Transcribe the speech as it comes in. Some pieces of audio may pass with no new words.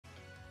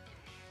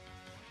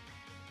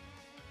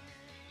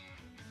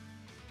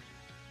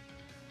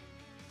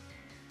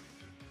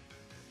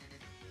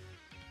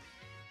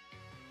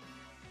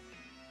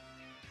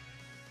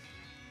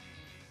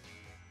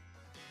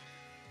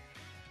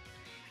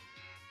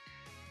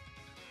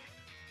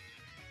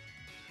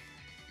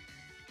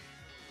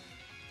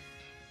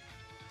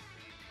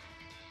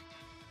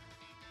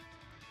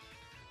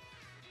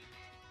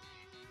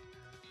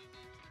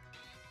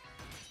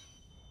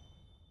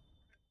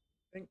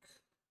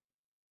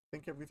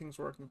think everything's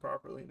working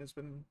properly and has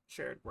been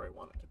shared where I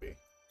want it to be.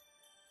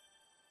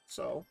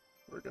 So,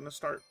 we're gonna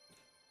start.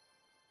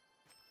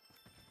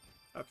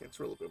 Okay, it's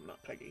Rillaboom,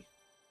 not Peggy.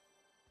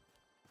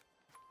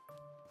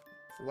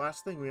 It's the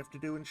last thing we have to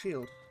do in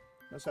Shield.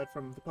 Aside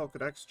from the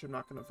Pokédex, which I'm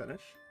not gonna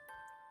finish.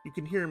 You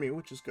can hear me,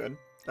 which is good.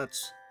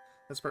 That's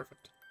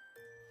perfect.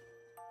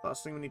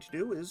 Last thing we need to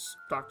do is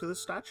talk to this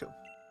statue.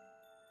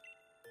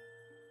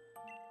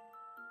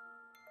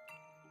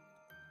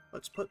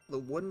 Let's put the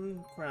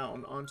wooden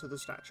crown onto the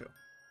statue.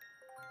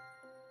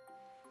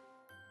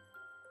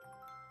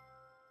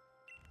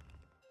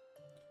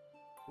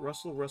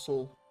 Rustle,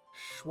 rustle,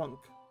 schwunk.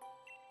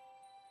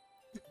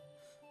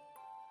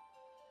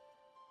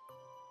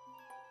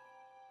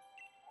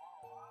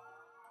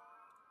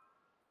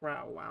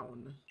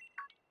 Rowown.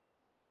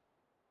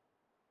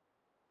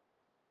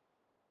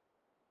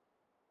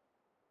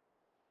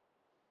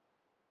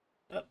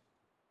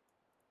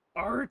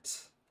 Art!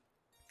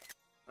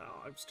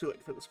 Oh, I was too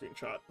late for the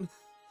screenshot.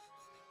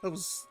 that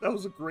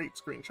was a great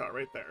screenshot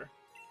right there.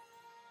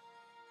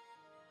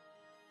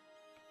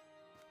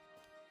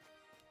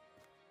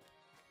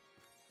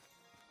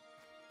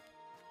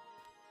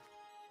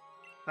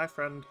 Hi,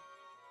 friend.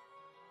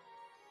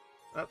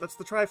 That's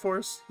the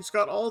Triforce. He's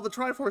got all the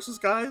Triforces,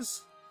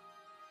 guys!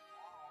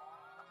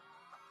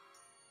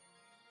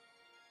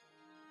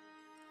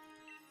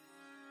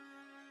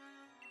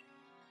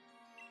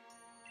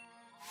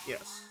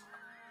 Yes.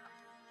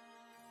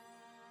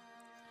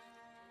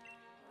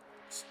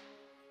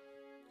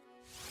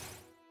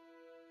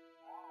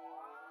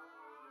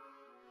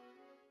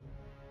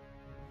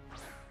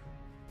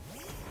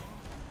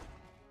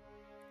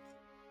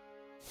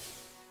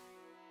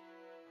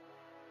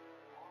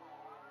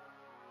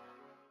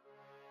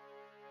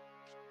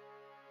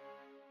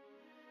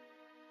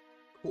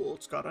 Cool,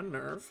 it's got a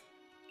nerve.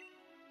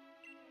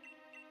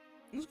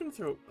 Who's gonna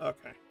throw...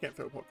 Okay, can't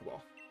throw a Pokeball.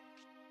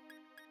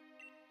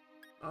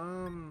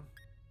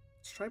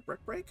 Let's try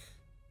Brick Break?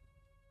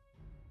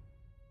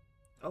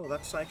 Oh,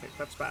 that's Psychic.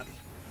 That's bad.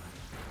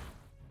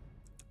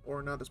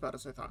 Or not as bad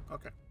as I thought.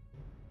 Okay.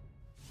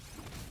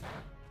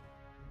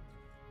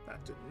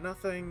 That did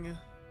nothing.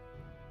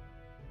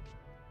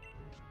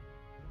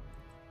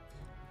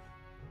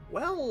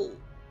 Well,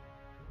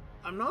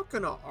 I'm not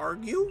gonna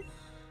argue.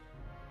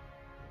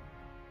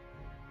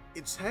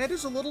 Its head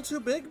is a little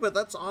too big, but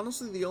that's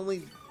honestly the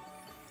only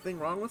thing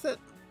wrong with it.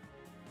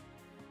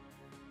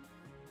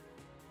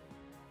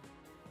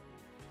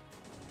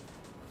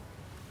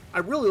 I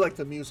really like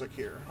the music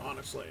here,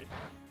 honestly.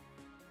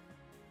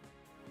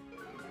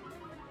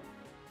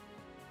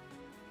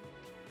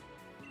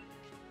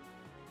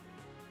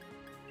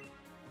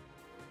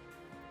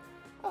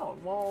 Oh,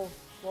 and while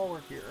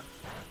we're here...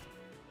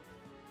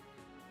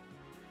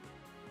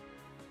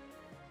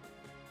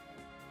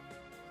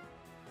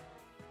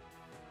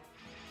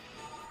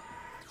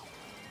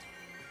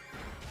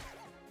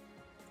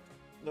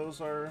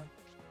 Those are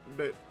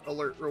bit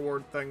alert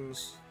reward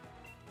things.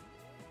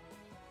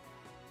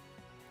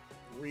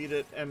 Read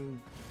it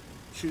and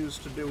choose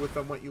to do with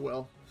them what you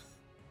will.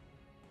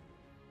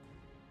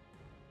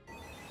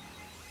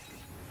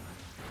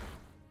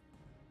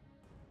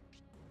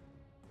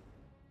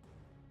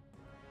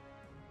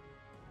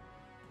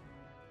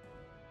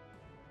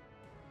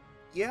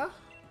 Yeah?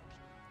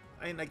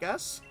 I mean, I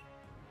guess?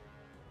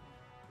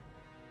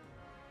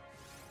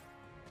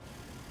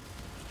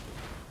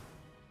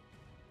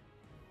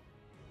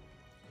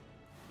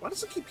 Why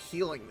does it keep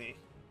healing me?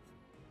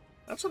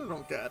 That's what I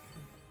don't get.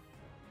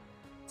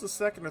 It's the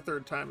second or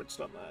third time it's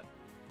done that.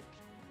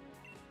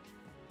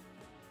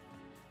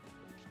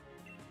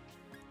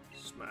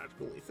 Just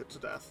magical leaf it to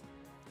death.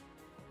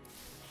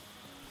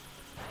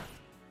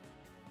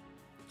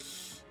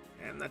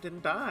 And that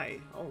didn't die.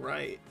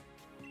 Alright.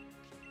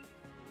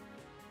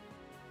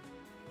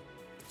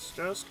 Let's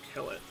just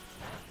kill it.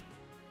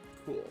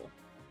 Cool.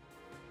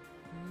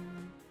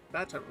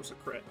 That time it was a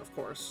crit, of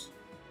course.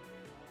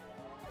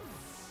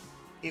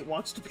 It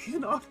wants to be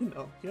an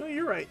Audino. Yeah,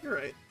 you're right, you're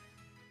right.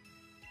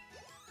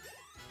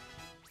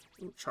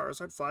 Ooh,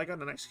 Charizard,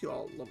 Flygon, and Ice-Q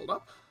all leveled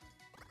up.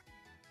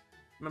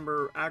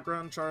 Remember,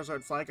 Aggron,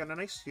 Charizard, Flygon,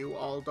 and Ice-Q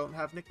all don't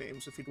have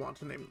nicknames if you'd want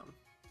to name them.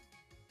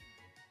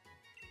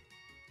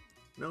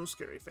 No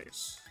scary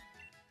face.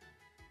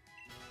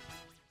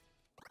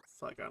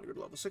 Flygon, good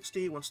level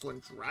 60. Wants to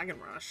learn Dragon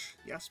Rush.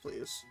 Yes,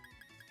 please.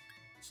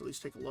 Let's at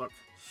least take a look.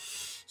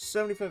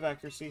 75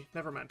 accuracy.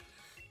 Never mind.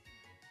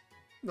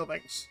 No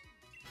thanks.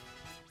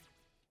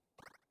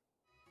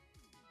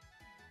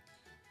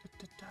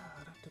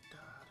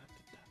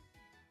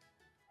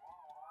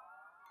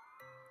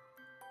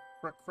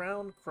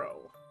 Crown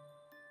Crow.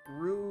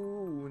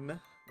 Rune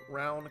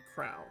Round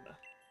Crown.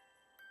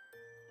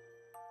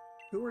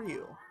 Who are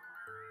you?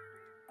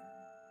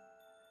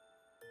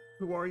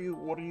 Who are you?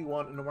 What do you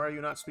want? And why are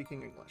you not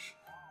speaking English?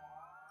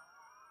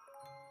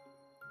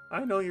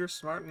 I know you're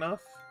smart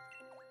enough.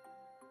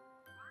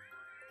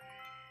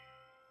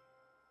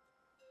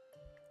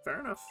 Fair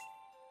enough.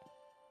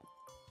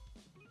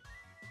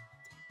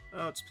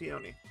 Oh, it's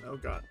Peony. Oh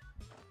god.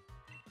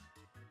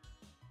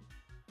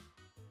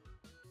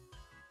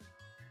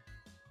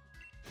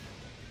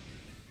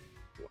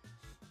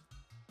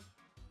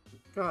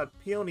 God,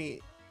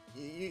 Peony,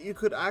 you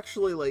could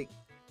actually, like,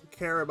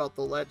 care about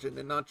the legend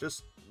and not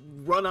just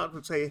run out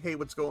and say, hey,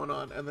 what's going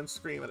on, and then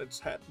scream at its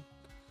head.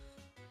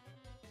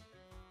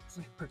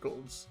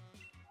 Prickles.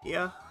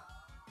 Yeah.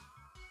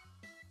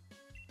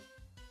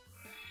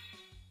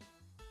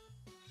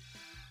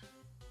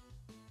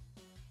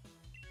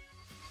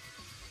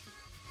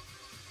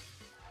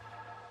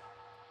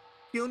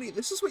 Peony,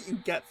 this is what you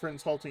get for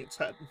insulting its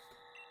head.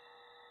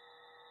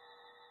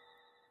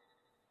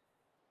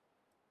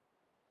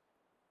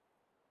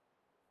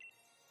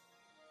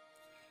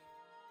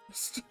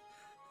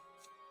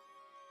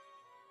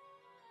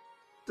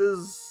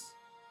 Does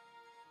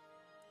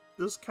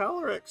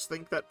Calyrex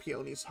think that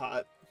Peony's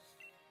hot?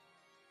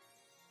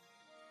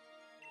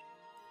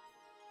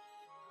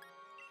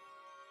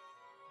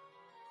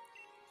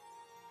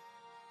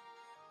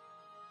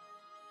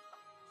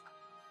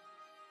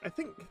 I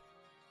think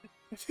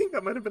I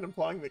might have been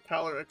implying that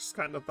Calyrex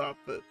kind of thought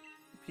that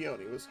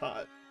Peony was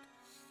hot.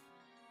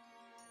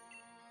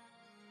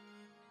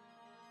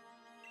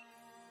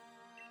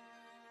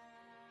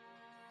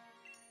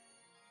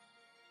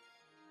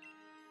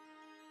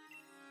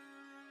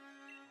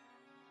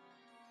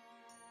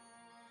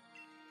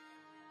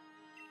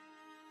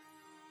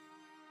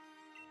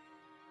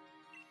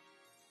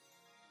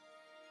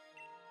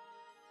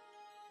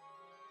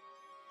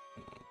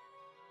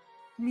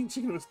 Means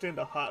he can withstand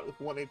a hot with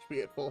 1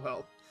 HP at full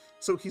health.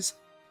 So he's...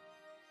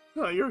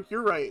 No, you're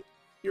right.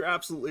 You're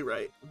absolutely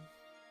right.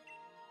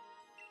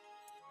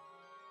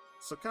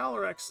 So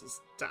Calyrex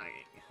is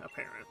dying,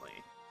 apparently.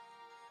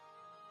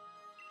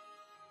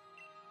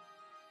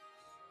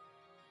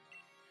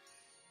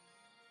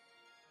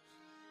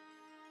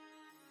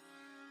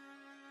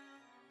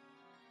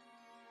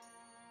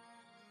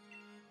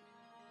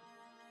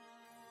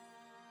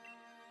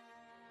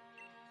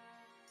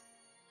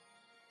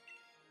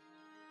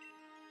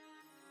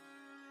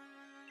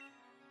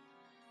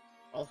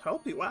 I'll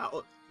help you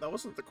out. That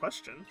wasn't the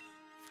question.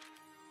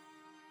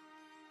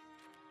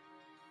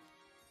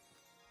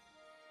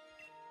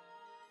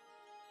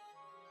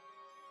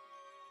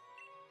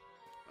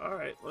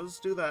 Alright, let's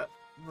do that.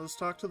 Let's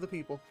talk to the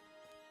people.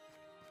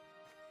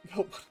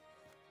 Nope.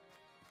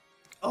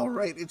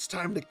 Alright, it's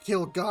time to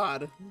kill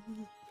God.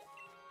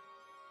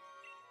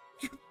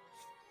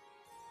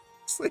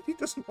 This lady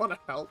doesn't want to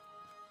help.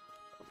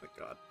 Oh my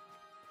god.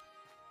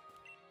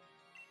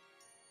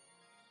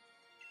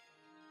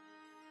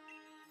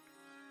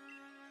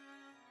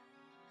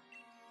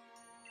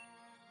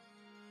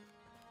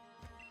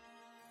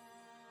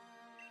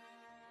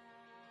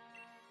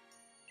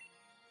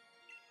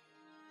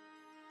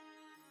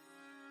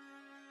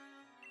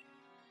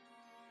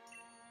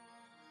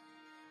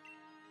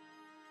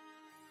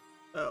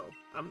 Oh,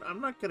 I'm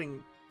not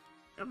getting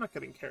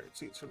carrot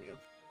seeds from you.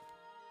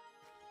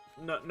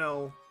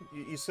 No,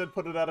 you said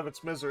put it out of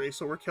its misery,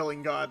 so we're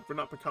killing God. We're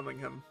not becoming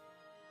him.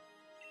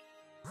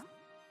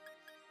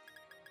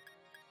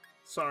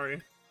 Sorry.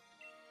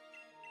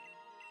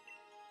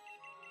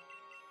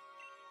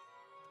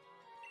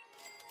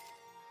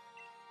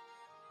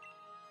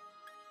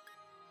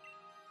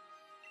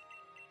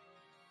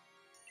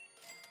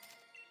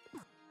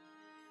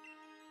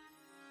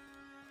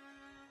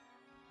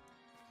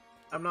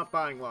 I'm not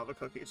buying lava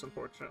cookies,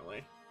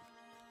 unfortunately.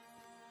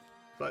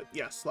 But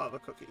yes, lava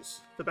cookies.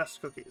 The best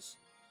cookies.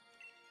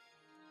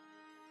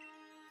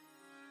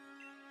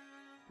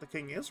 The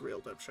king is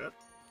real, dipshit.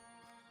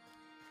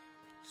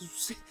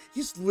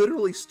 He's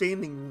literally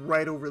standing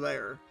right over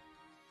there.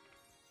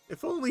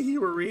 If only he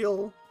were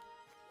real.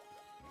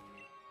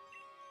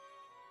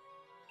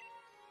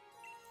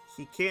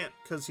 He can't,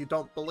 because you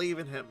don't believe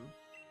in him.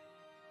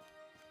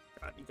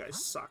 God, you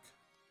guys suck.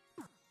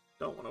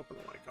 Don't want to open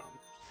the Lycom.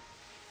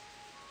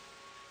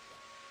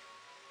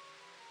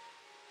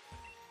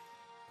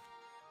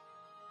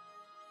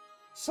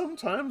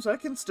 Sometimes I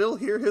can still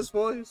hear his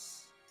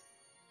voice.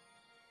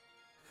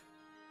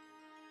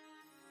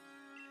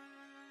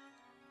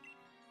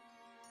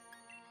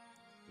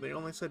 They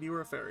only said you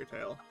were a fairy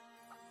tale.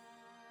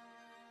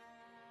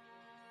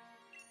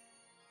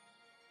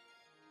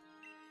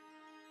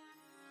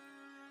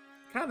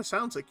 Kinda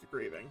sounds like you're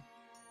grieving.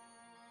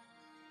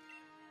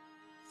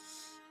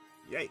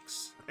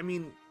 Yikes. I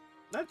mean,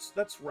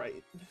 that's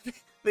right.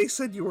 They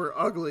said you were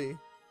ugly.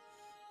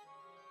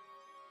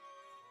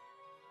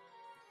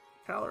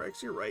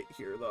 Calyrex, you're right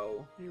here,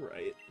 though. You're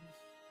right.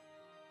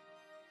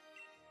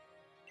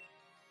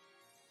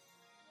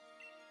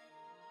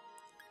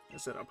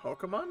 Is it a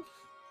Pokémon?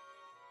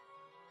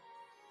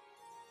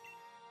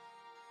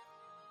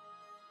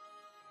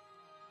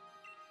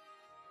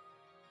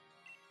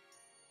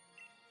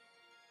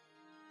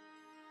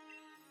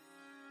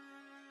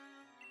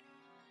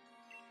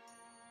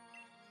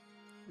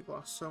 You've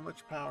lost so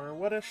much power.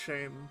 What a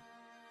shame.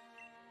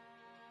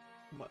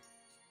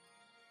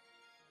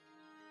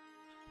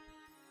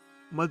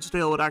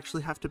 Mudsdale would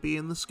actually have to be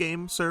in this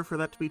game, sir, for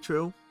that to be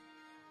true.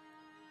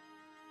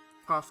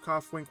 Cough,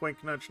 cough, wink,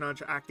 wink, nudge,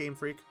 nudge, act Game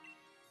Freak.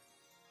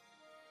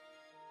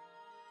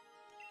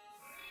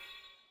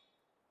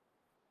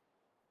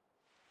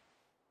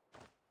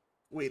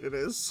 Wait, it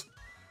is.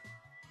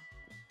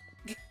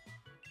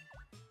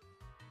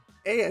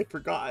 A, I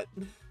forgot.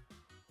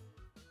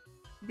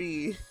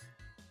 B,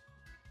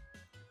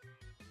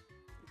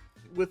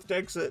 with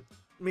Dexit,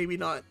 maybe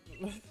not.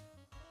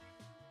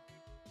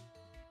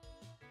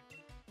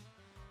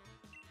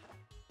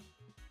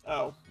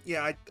 Oh,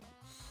 yeah,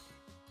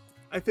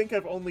 I think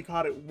I've only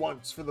caught it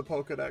once for the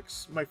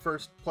Pokédex, my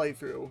first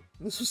playthrough.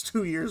 This was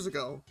 2 years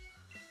ago,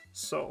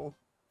 so...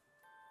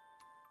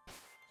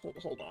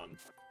 Hold on.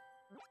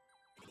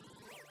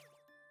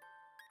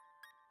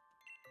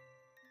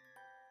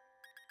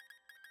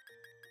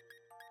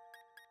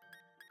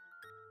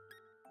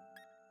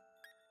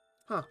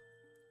 Huh.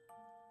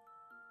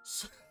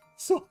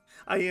 So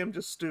I am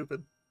just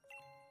stupid.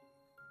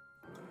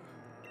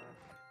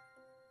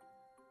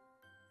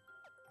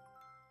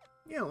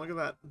 Yeah, look at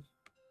that.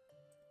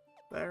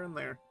 There and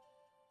there.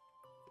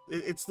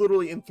 It's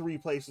literally in 3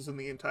 places in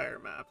the entire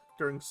map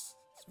during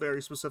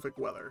very specific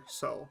weather,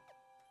 so...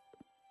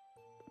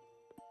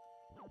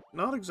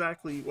 Not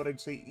exactly what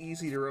I'd say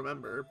easy to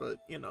remember, but,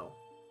 you know.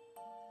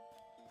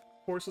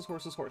 Horses,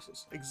 horses,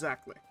 horses.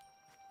 Exactly.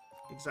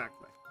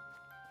 Exactly.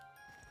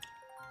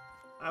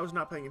 I was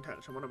not paying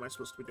attention. What am I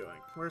supposed to be doing?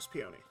 Where's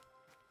Peony?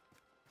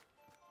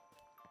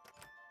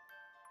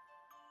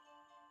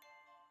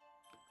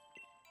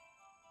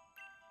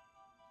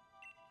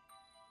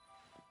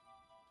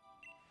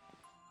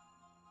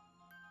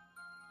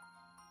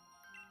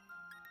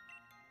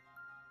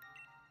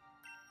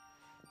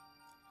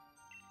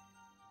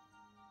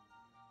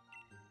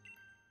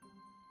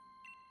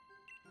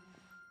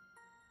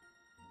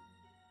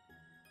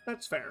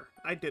 That's fair.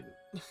 I didn't.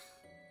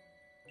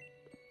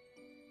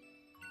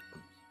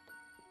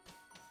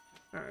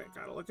 Alright,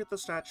 gotta look at the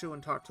statue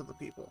and talk to the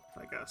people,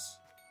 I guess.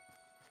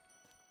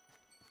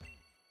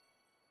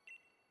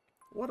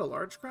 What a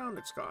large crown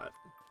it's got.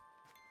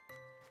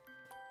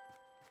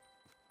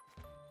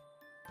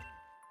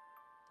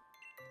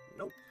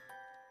 Nope.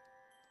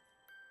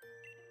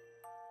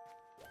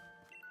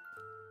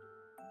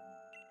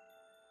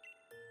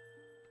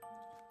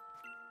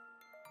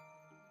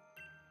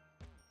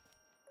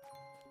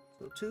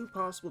 So 2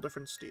 possible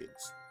different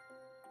steeds.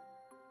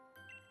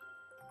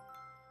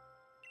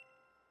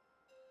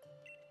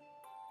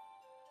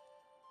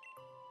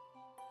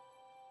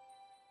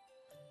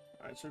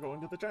 Alright, so we're going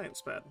to the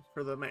Giant's Bed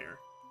for the mayor.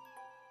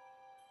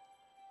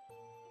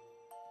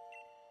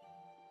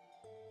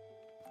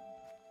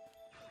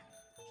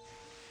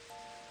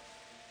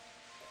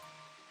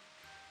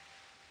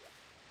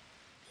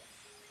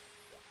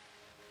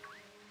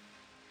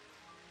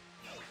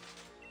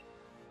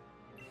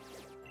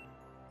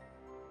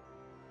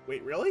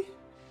 Wait, really?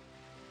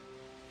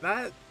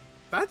 That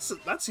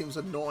seems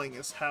annoying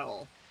as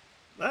hell.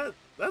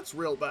 That's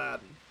real bad.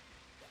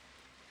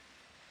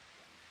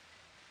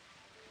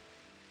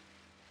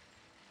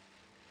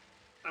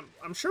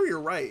 I'm sure you're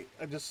right.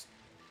 I just...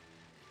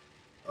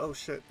 Oh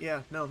shit,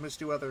 yeah, no,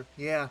 misty weather.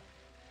 Yeah.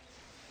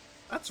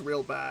 That's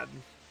real bad.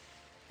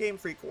 Game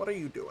Freak, what are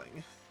you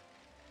doing?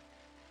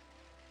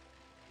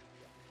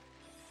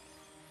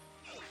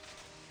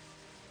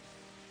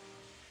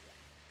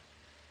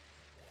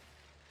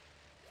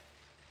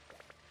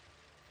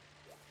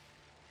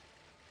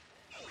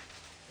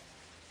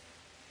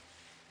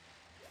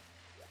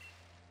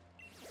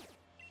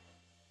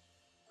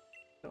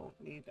 Don't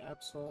need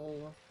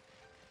Absol.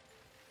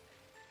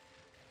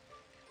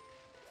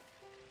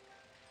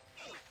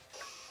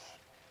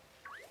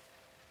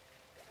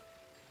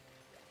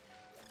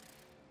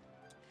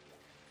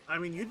 I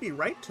mean, you'd be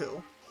right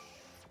to.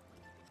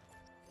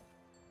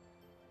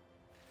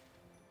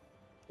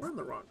 We're in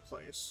the wrong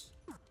place.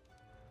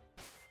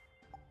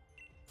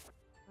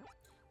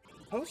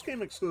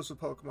 Post-game exclusive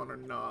Pokemon are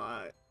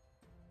not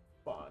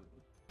fun.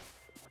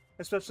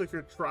 Especially if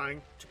you're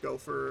trying to go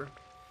for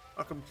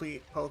a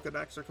complete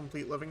Pokedex or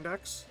complete Living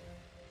Dex.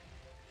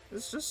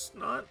 It's just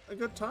not a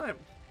good time.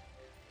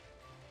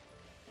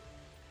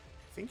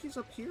 I think he's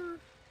up here?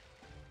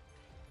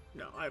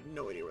 No, I have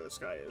no idea where this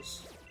guy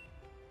is.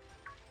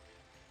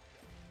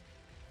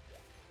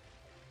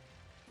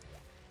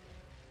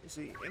 Is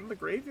he in the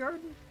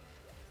graveyard?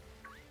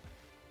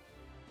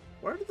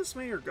 Where did this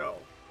mayor go?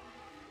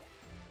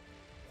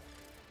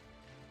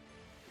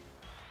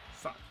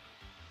 Fuck.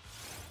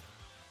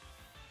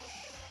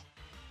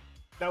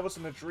 That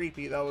wasn't a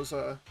Dreepy, that was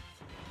a...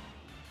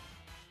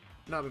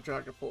 Not a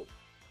Dragapult.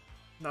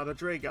 Not a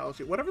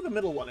Dragalge. Whatever the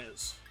middle one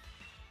is.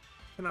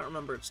 Cannot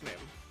remember its name.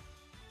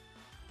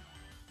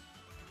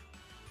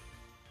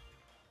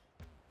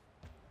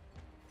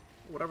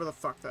 Whatever the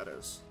fuck that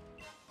is.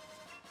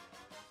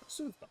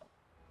 Soothe Bell.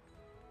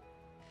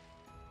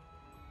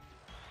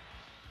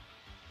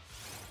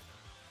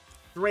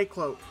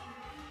 Dracloak.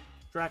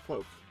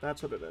 Dracloak.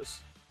 That's what it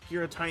is.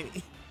 You're a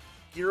tiny.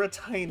 You're a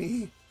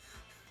tiny.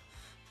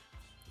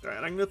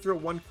 Alright, I'm gonna throw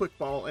one quick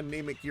ball and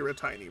name it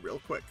Giratini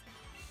real quick.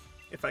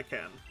 If I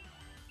can.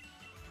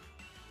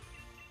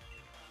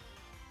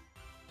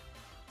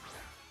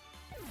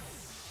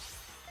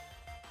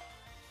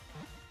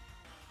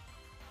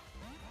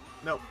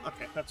 Nope.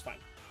 Okay, that's fine.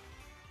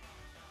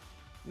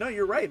 No,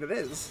 you're right, it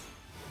is.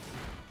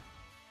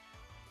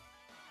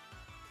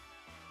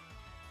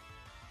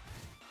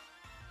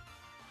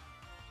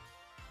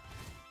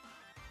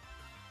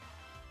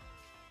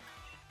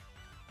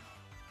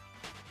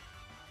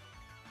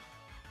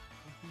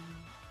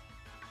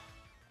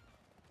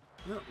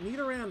 No,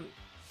 Nidoran,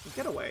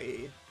 get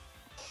away.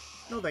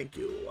 No, thank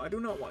you. I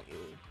do not want you.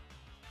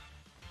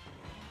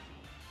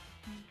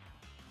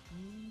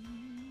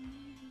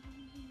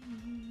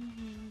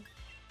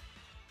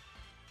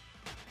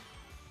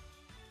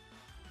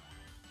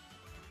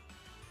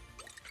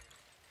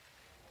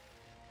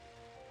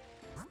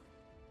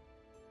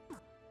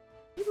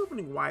 Keep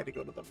opening Y to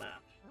go to the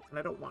map, and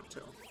I don't want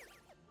to.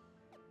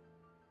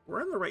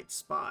 We're in the right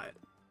spot.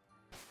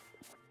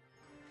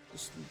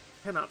 Just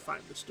cannot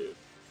find this dude.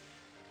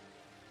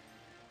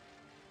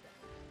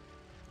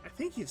 I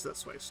think he's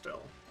this way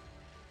still.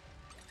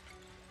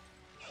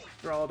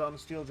 Duraludon,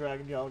 Steel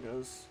Dragon,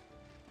 Dialga's.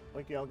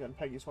 Like Dialga and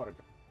Peggy's Water.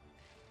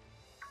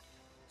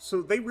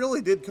 So they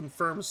really did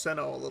confirm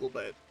Sinnoh a little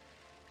bit.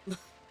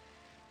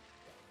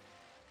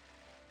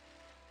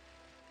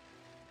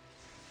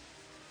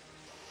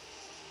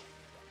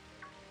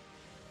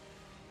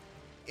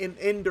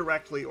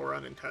 Indirectly or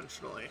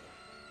unintentionally.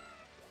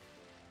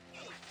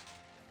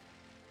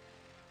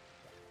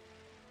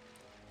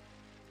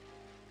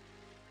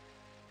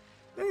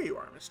 There you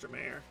are, Mr.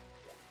 Mayor.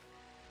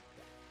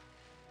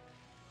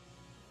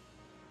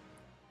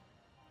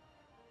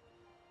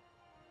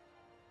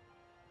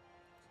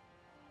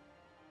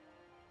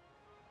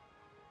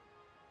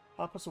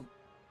 Papa's a...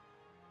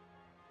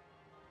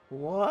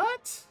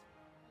 What?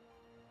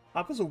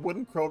 Papa's a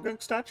wooden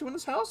Krogunk statue in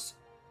his house?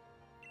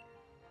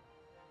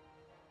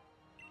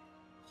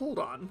 Hold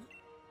on.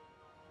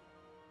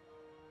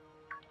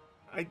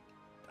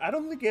 I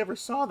don't think I ever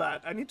saw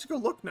that. I need to go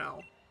look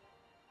now.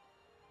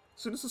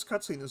 As soon as this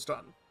cutscene is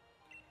done.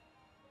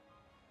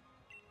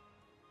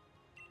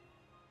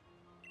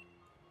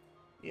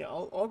 Yeah,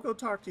 I'll go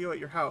talk to you at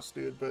your house,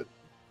 dude, but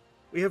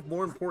we have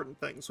more important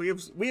things. We have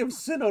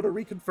Sinnoh to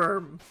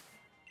reconfirm.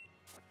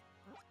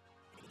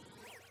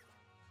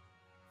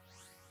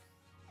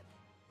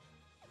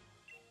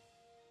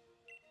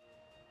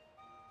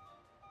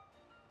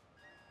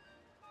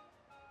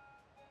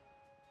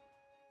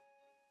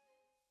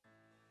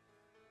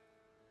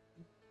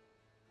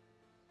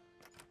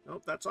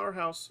 Nope, that's our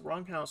house.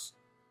 Wrong house.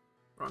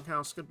 Wrong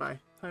house. Goodbye.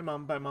 Hi,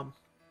 Mom. Bye, Mom.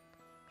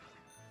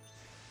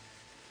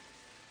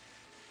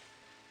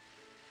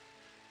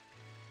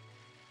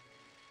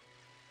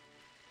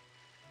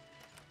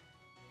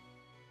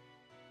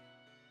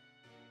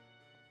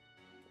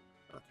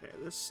 Okay,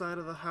 this side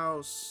of the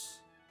house.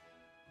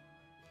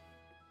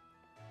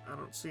 I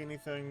don't see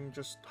anything.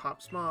 Just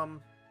Hop's mom.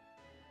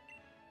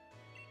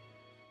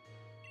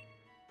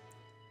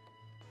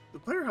 The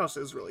player house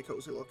is really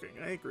cozy looking.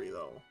 I agree,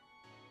 though.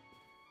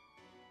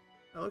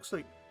 That looks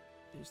like...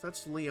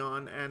 That's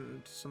Leon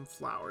and some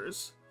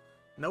flowers.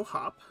 No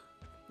Hop,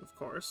 of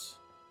course.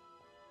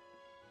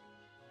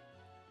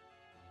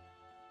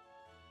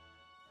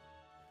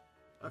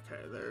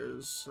 Okay,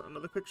 there's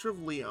another picture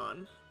of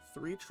Leon.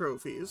 3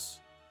 trophies.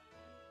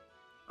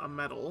 A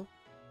medal.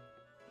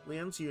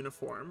 Leon's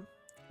uniform.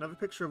 Another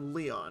picture of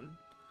Leon.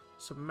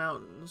 Some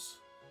mountains.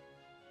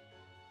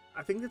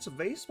 I think that's a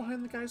vase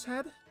behind the guy's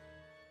head.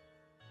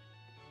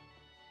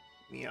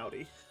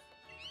 Meowdy.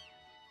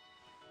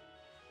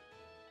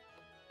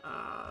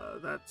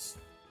 That's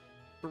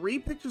 3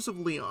 pictures of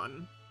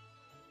Leon.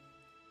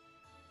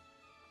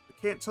 I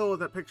can't tell what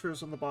that picture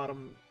is on the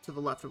bottom to the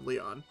left of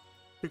Leon.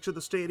 Picture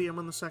the stadium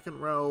on the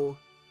second row.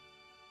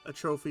 A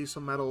trophy,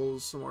 some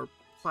medals, some more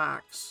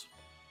plaques.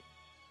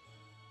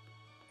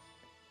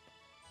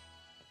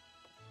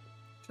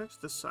 Check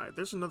this side.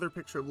 There's another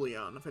picture of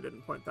Leon, if I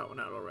didn't point that one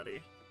out already.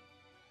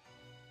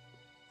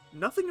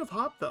 Nothing of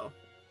Hop, though.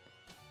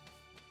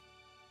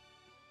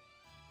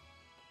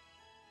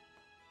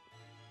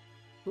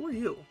 Who are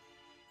you?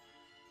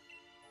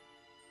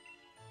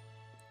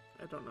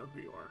 I don't know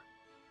who you are.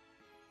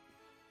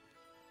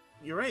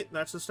 You're right,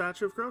 that's the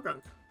statue of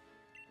Krogunk.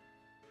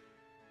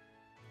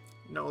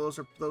 No,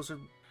 those are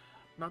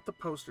not the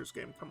posters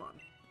game, come on.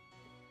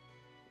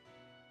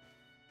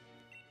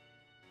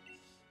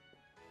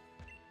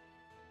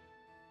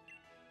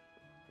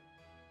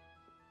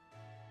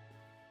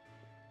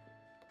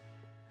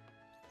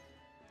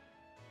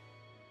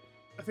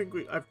 I think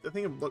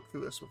I've looked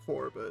through this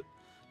before, but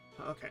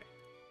okay.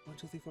 1,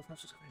 2, 3, 4, 5,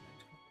 6, 7, 8, 9,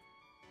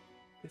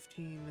 10,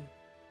 15,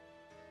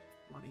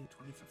 20,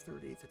 25, 30,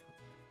 31.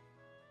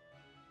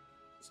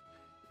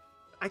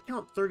 I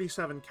count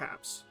 37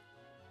 caps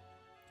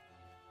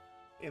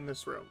in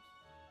this room,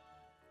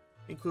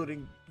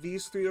 including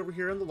these 3 over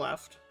here on the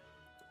left,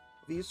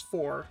 these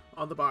 4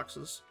 on the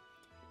boxes,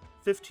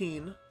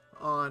 15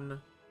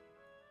 on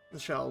the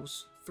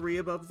shelves, 3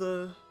 above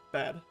the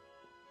bed,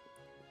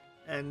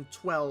 and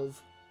 12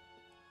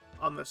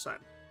 on this side.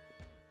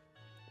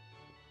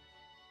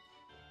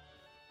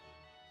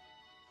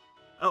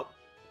 Oh,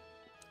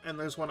 and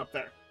there's one up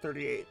there,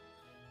 38.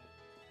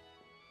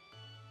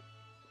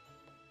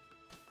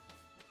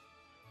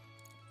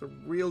 They're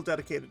real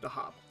dedicated to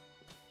Hop.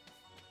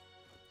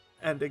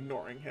 And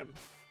ignoring him.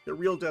 They're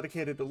real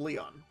dedicated to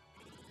Leon.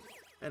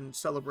 And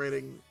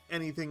celebrating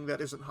anything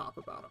that isn't Hop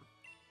about him.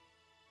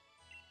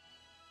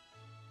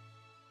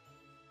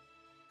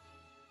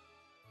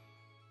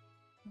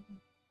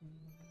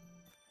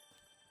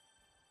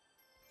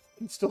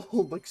 Can still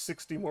hold like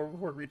 60 more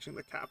before reaching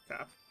the cap.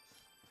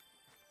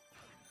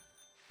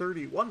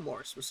 31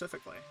 more,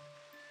 specifically.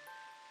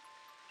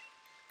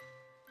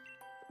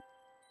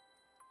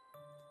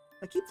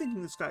 I keep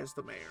thinking this guy's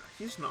the mayor.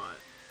 He's not.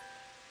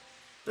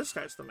 This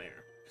guy's the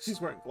mayor. Because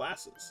he's wearing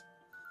glasses.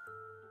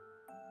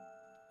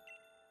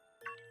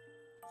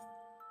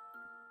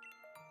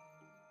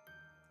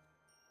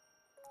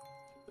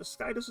 This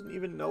guy doesn't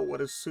even know what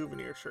his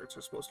souvenir shirts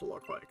are supposed to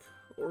look like.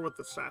 Or what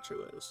the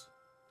statue is.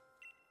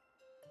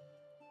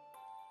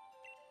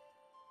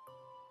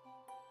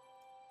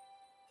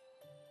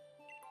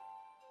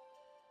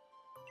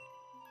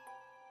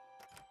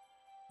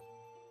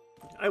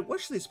 I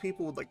wish these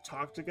people would, like,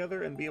 talk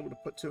together and be able to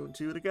put 2 and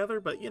 2 together,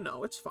 but, you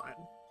know, it's fine.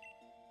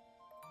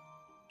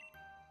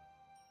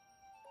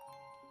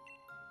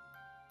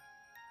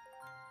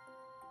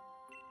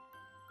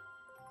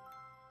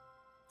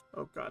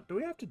 Oh god, do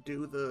we have to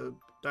do the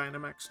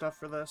Dynamax stuff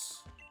for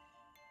this?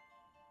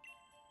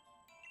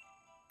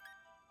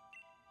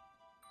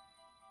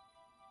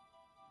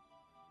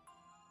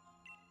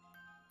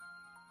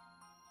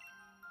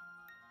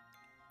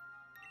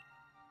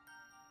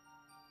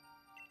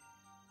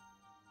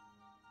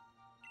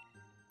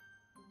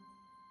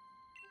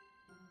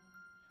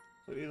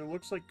 So it either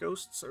looks like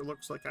ghosts or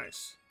looks like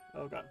ice.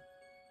 Oh god.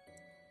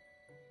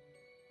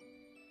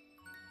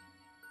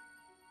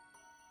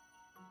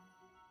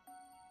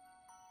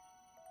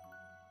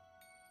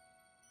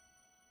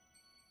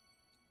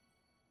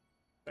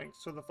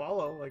 Thanks for the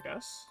follow, I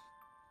guess.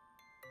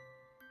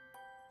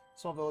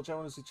 Small village, I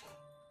want to see...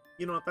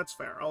 You know what, that's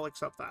fair. I'll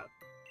accept that.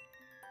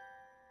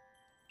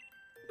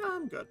 Yeah,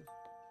 I'm good.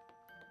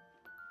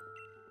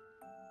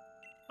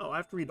 Oh, I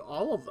have to read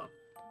all of them.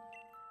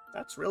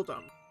 That's real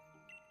dumb.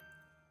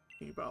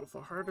 New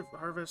Bountiful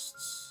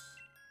Harvests.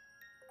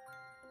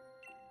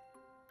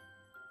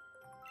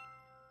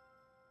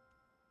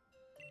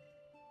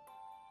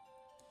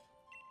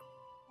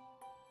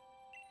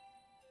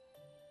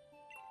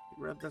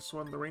 We read this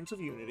one, The Reigns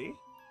of Unity.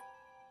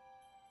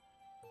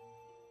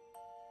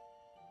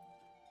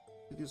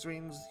 Through these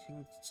reigns, the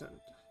king sent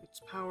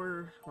its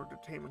power, or to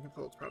tame and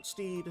control its proud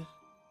steed.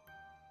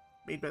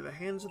 Made by the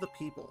hands of the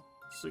people.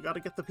 So we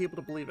gotta get the people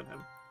to believe in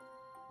him.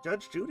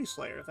 Judge Judy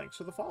Slayer, thanks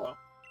for the follow.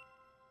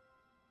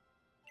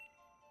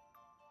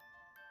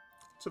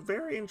 It's a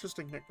very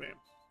interesting nickname,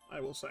 I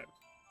will say.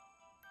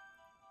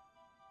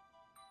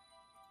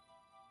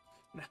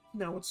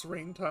 Now it's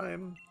rain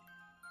time.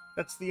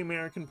 That's the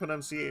American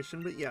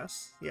pronunciation, but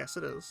yes. Yes,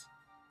 it is.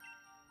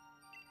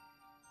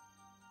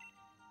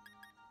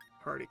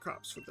 Hardy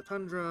crops for the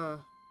tundra.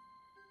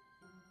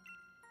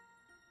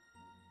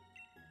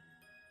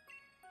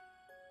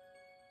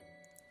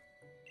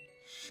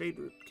 Shade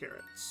root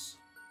carrots.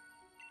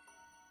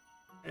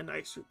 And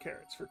ice root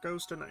carrots for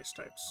ghost and ice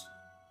types.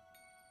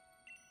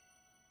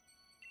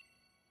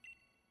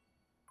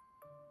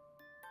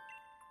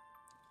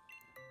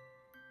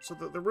 So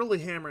they're really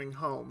hammering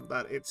home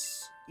that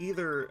it's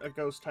either a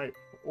ghost type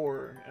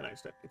or an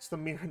ice type. It's the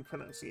Mirren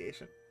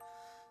pronunciation.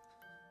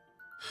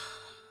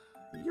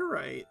 You're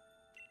right.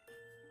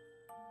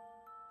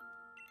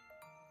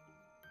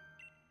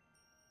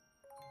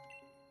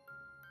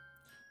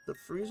 The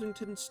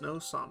Freezington Snow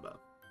Samba.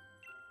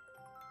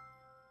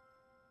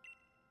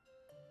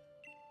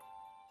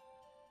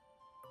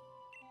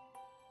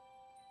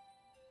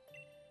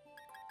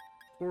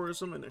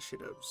 Tourism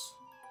initiatives.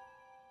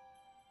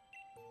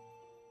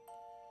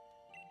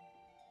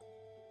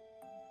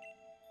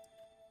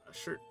 A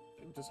shirt.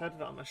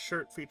 Decided on a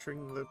shirt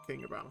featuring the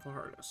King of Bountiful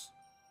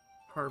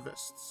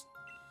Harvests.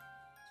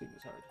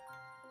 Seems hard.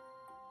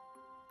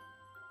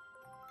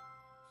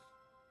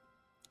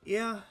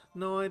 Yeah,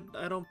 no,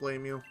 I don't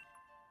blame you.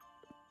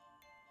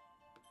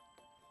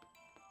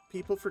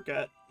 People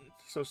forget,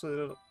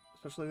 especially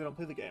if they don't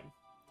play the game.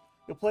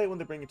 You'll play it when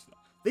they bring it to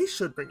They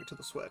should bring it to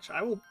the Switch.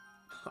 I'm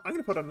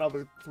gonna put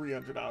another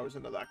 300 hours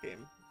into that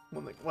game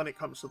when it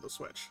comes to the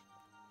Switch.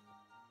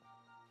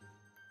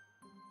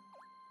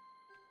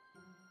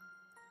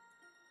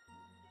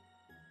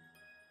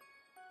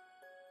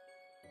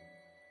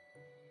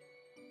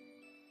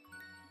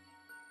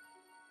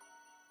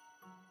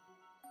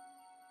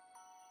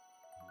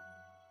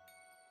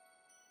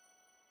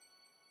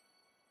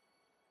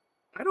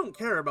 I don't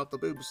care about the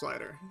boob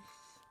slider.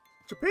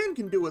 Japan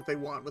can do what they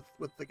want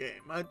with the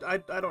game. I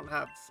don't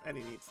have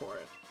any need for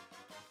it.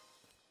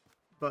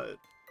 But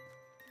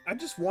I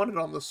just want it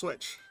on the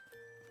Switch.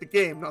 The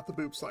game, not the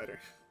boob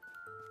slider.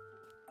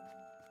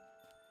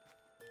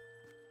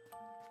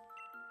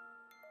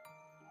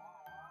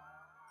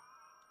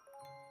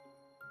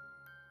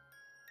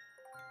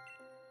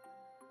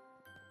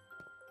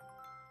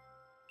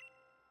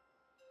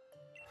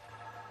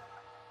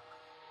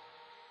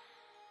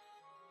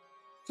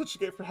 Such a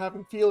gift for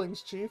having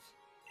feelings, Chief.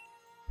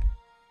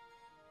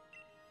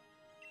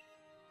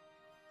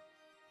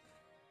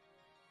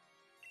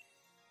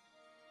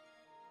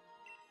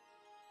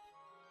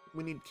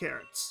 We need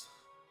carrots.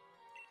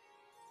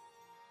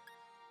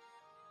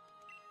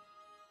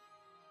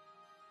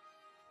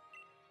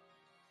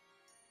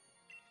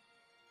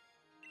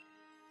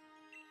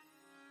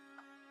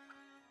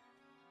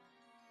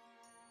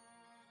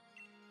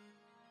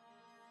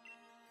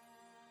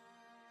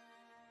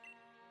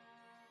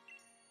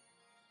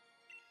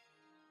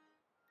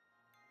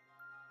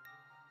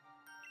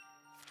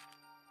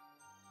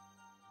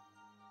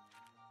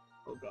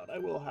 Oh god, I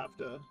will have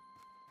to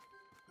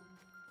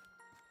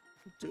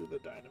do the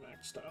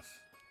Dynamax stuff.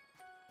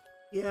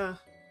 Yeah,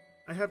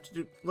 I have to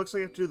do... Looks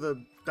like I have to do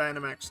the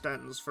Dynamax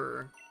stems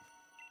for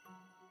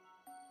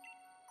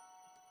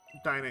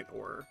Dynate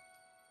Ore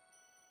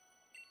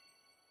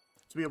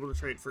to be able to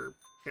trade for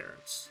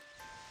carrots.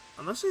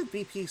 Unless I have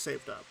BP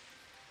saved up.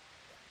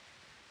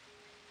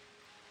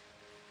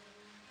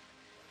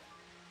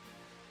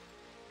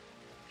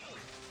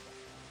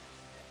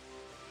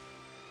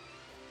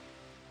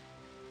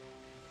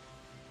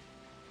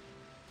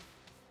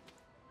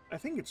 I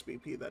think it's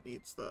BP that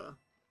needs the...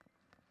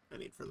 I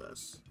need for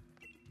this.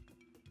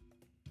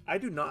 I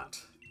do not.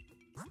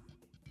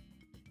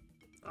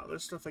 Oh,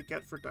 there's stuff I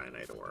get for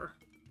Dynate Ore.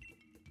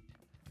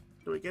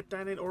 Do we get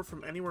Dynate Ore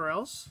from anywhere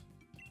else?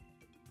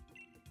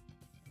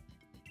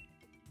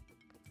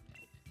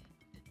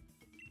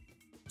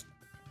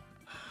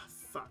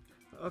 Fuck.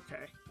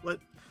 Okay.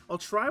 I'll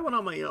try one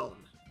on my own.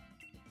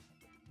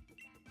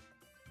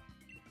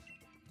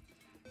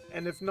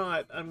 And if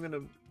not, I'm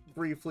gonna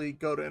briefly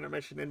go to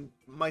intermission and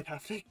might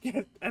have to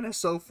get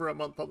NSO for a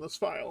month on this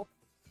file.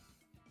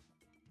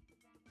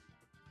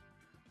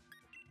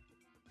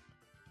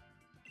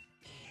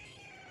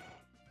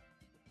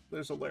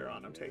 There's a layer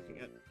on, I'm taking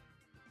it.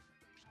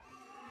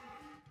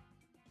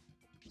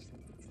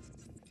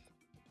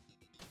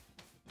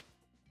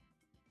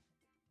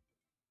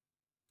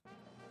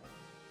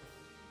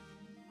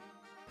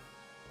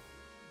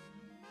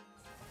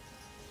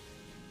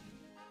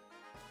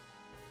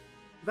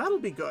 That'll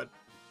be good.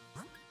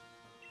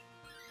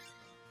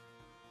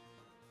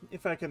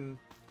 If I can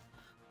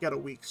get a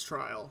week's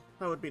trial,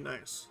 that would be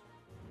nice.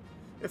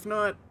 If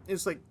not,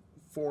 it's like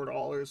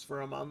 $4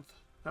 for a month.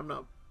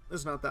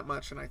 It's not that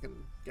much, and I can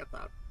get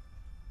that.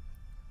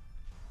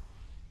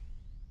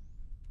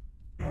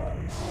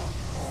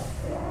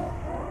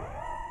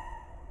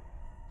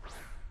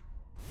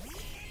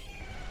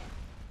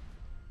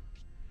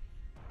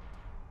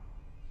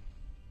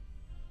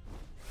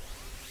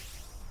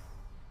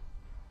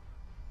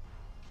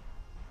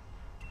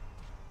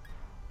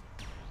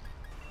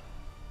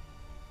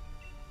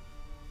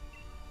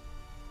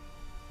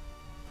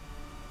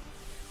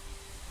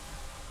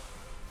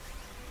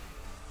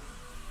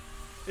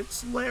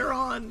 It's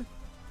Laron!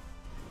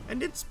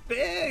 And it's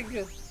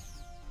big!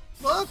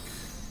 Look!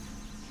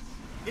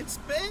 It's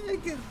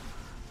big!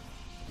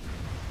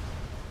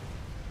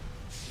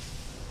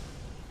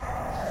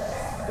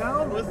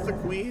 Down with the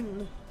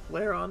queen!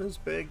 Laron is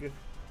big.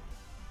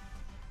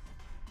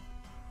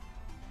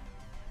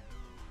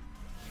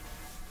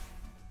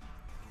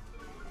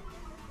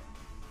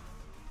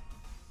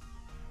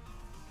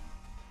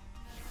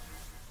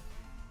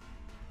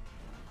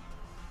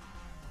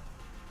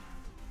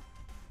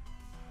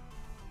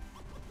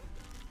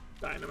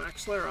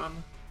 Dynamax Laron.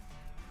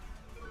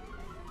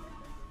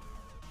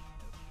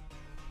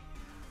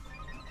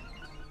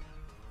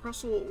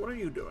 Russell, what are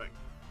you doing?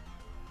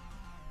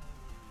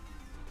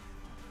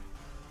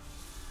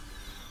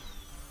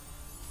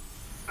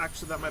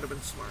 Actually, that might have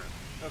been smart.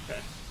 Okay.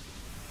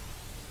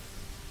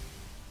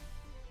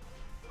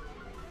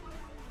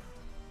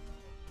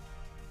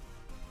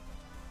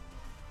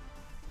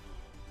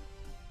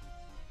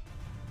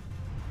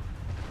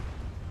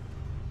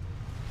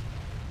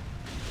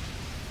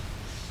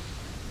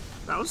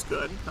 That was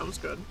good. That was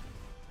good.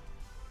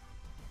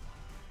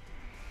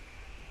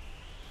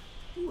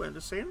 Ooh, and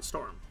a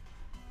sandstorm.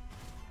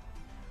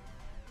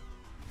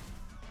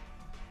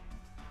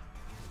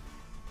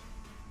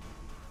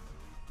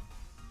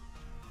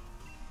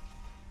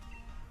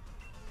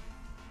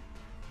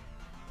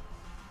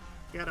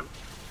 Get him.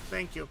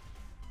 Thank you.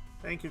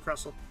 Thank you,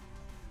 Crustle.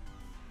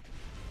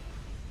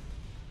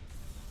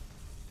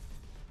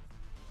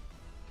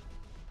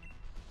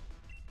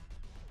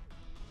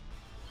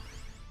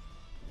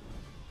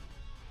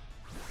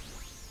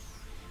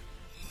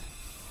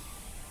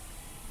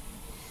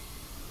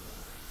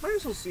 Might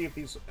as well see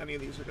if any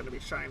of these are going to be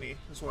shiny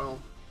as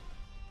well.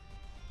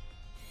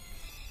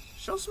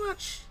 Shell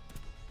Smash,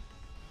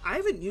 I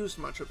haven't used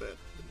much of it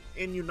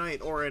in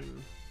Unite or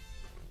in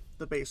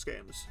the base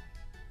games.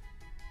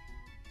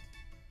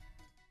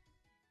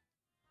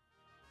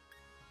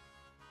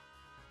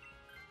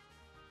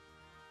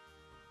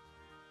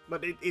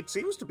 But it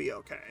seems to be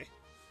okay.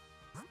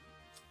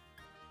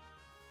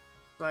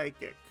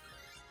 Psychic.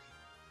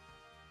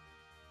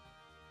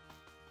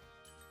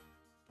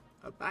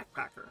 A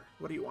backpacker.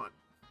 What do you want?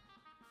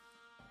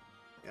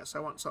 Yes, I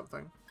want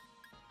something.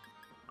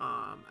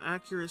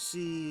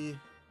 Accuracy,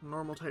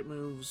 normal type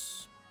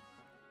moves,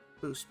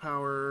 boost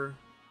power.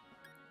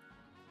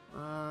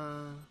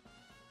 I'll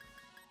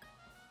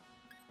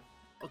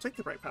take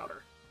the bright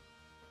powder.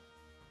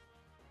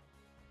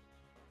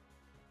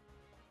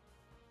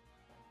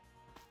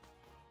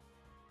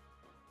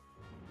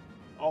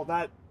 Oh,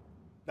 that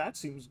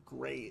seems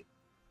great.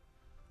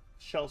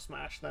 Shell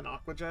Smash, then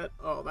Aqua Jet.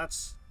 Oh,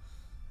 that's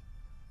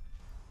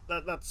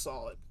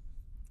solid.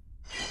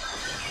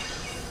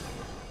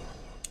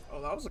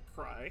 Oh, that was a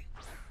cry.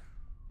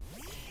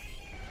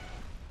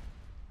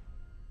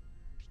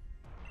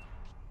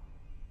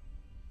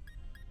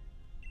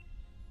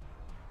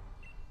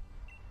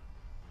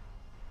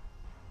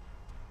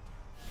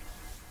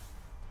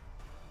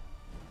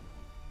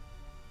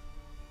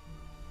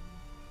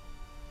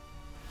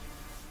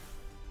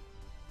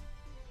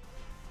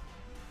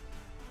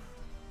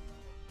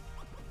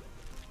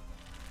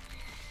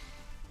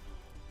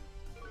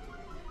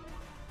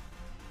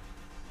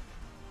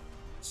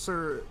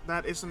 Sir,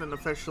 that isn't an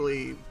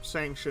officially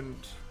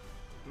sanctioned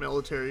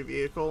military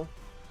vehicle.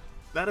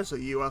 That is a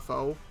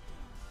UFO.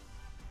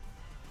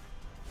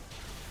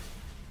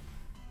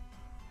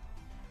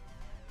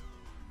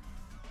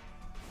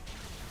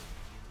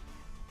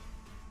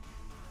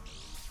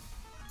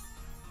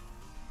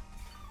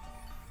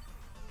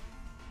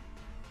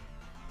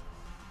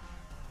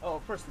 Oh,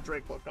 of course the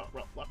Drake book got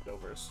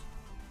leftovers.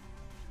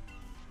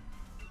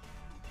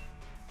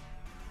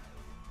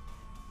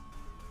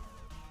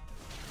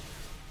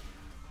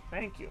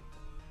 Thank you.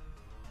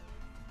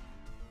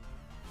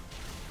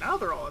 Now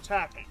they're all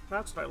attacking.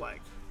 That's what I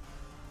like.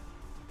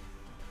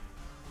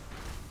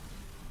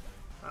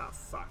 Ah,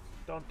 fuck.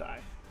 Don't die.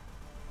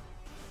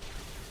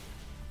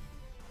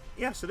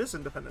 Yes, it is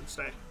Independence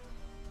Day.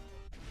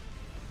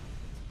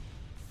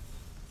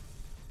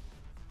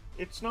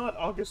 It's not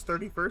August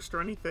 31st or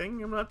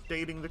anything. I'm not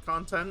dating the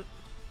content.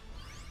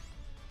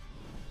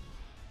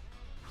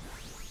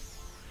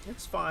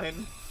 It's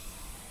fine.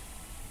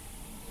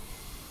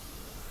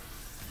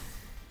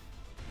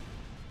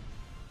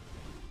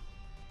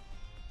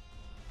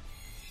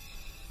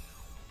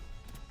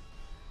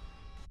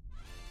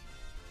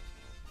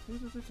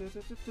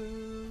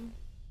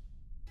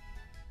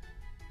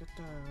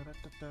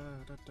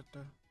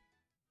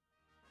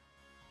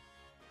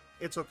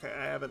 It's okay,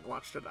 I haven't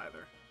watched it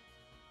either.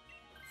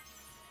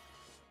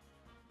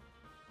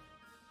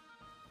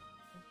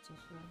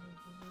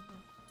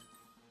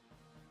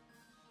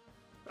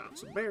 Found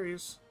some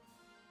berries.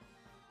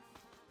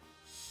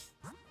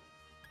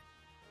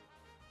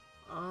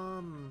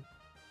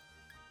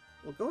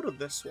 We'll go to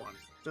this one,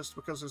 just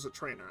because there's a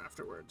trainer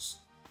afterwards.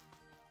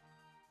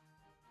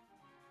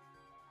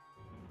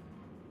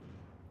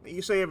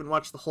 You say you haven't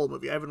watched the whole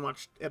movie. I haven't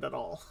watched it at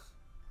all.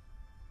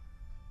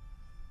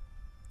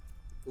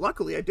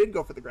 Luckily, I did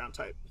go for the ground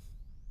type.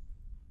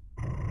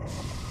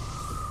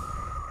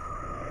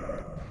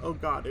 Oh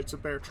god, it's a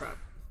bear trap.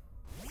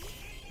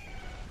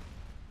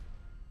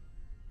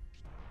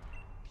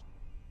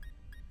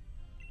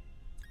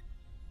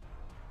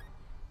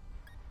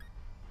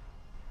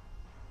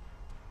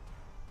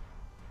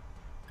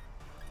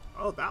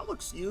 Oh, that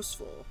looks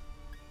useful.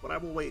 But I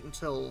will wait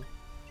until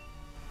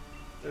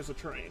there's a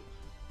train.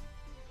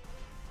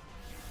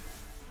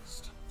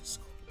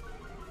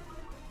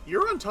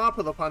 You're on top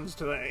of the puns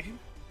today.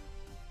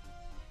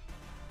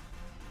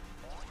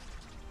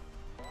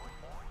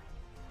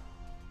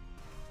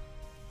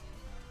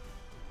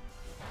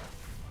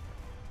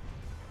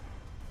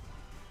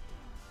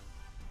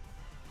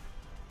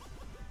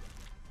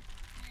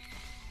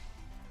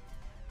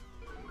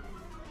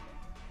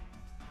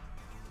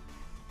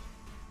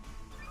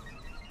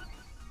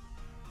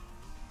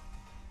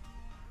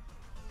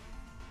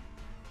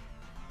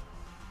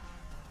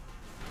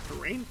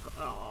 Terrain?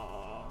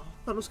 Aww.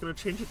 I thought I was gonna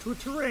change it to a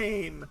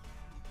terrain.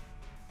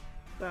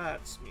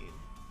 That's mean.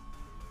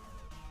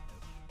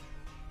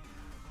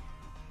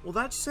 Well,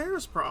 that's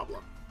Sarah's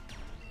problem.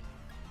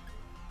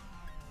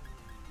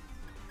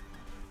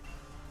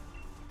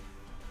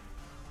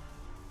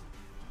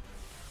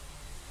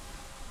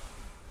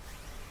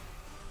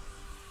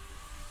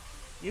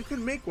 You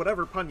can make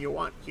whatever pun you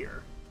want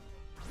here.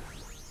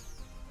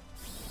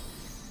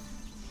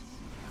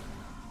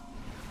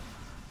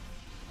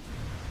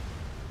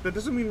 That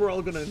doesn't mean we're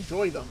all gonna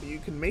enjoy them, but you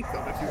can make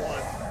them if you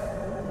want.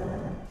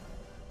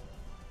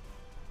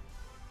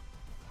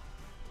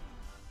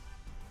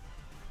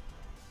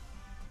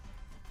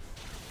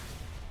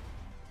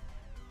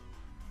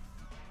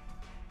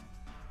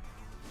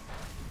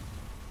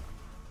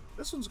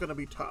 This one's gonna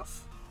be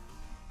tough.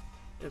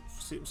 It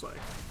seems like.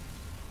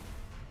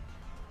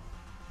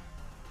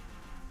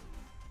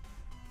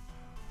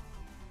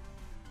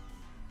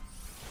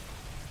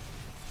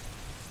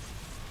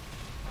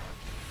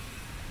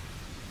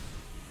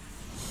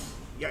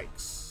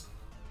 Yikes.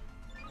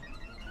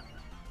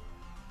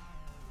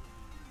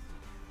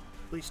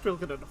 At least we'll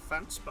get a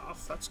defense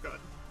buff, that's good.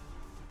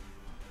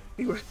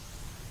 Anyway,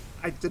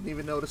 I didn't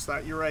even notice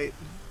that, you're right.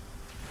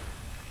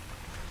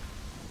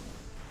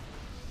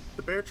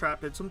 The bear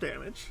trap did some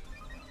damage.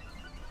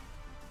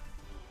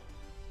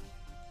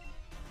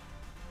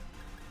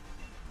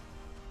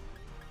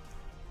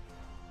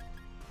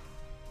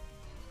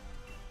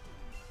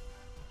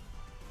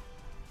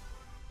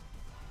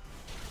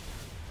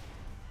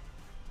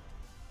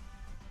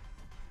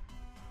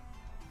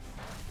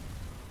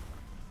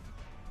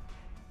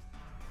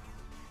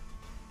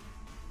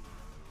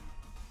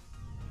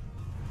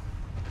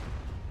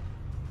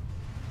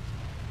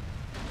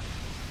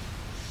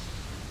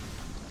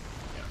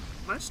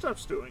 My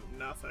stuff's doing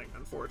nothing,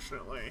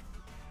 unfortunately.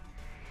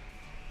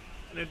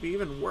 And it'd be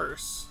even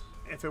worse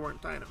if it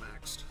weren't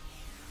Dynamaxed.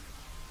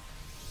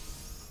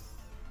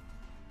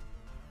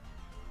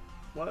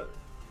 What?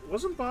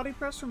 Wasn't Body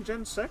Press from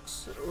Gen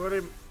 6?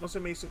 Or was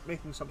it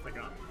making something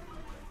up?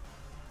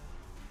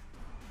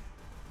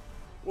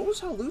 What was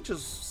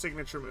Hawlucha's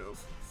signature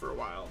move for a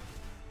while?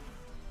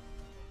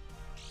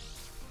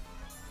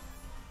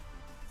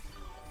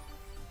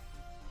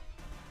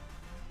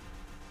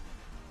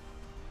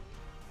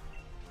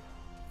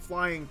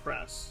 Flying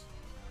Press.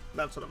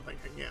 That's what I'm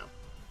thinking, yeah.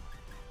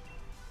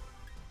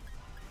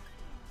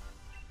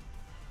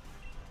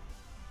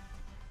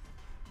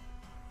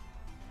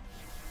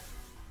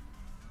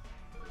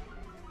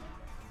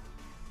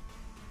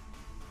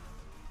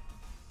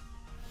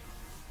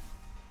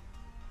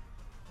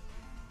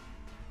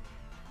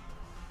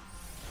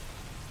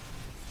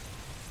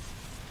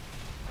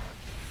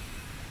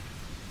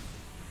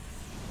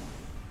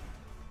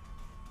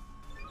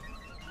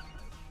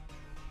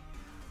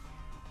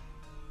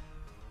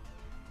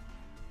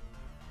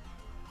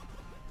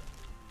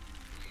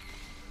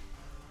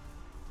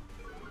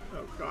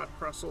 Oh god,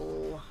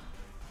 Crustle.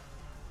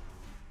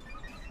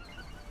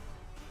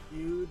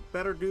 You'd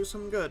better do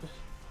some good.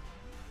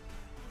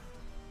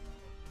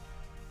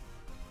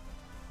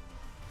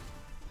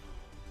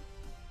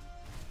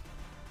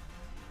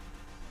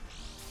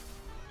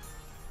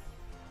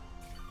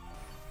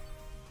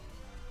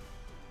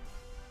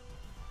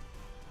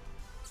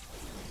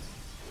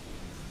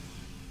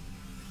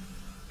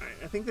 Alright,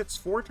 I think it's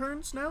 4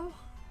 turns now?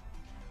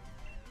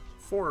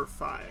 4 or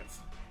 5.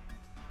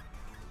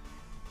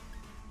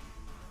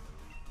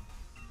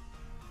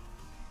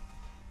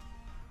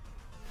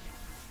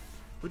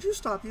 Would you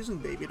stop using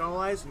Baby Doll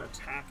Eyes and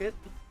attack it?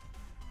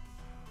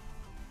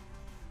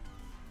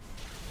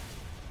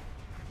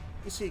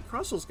 You see,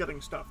 Crustle's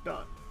getting stuff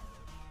done.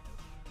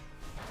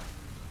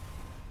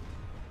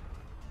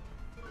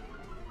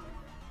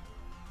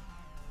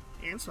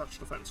 And such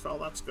defense fell,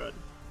 that's good.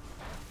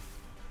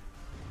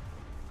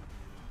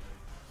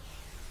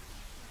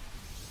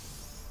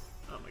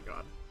 Oh my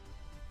god.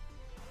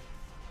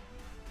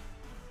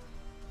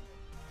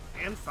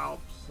 And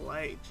foul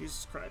play,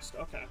 Jesus Christ,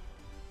 okay.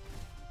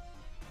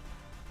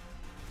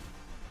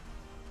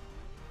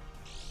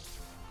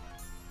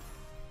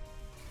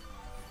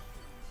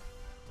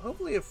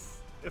 Hopefully if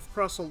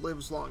Crustle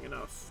lives long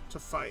enough to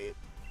fight,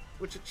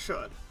 which it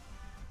should.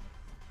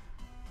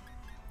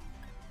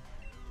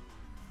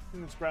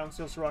 And its Ground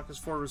Steel to Rock is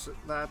 4,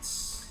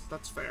 that's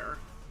fair.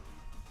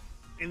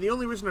 And the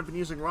only reason I've been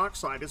using Rock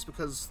Slide is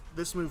because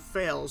this move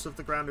fails if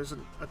the ground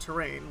isn't a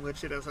terrain,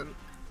 which it isn't.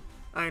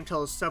 Iron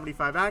Tail is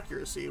 75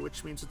 accuracy,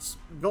 which means it's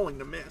going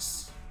to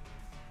miss.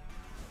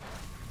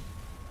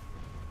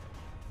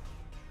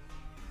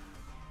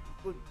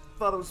 We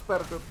thought it was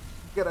better to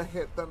get a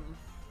hit than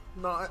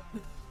not.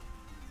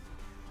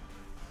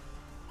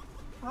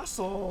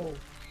 Russell!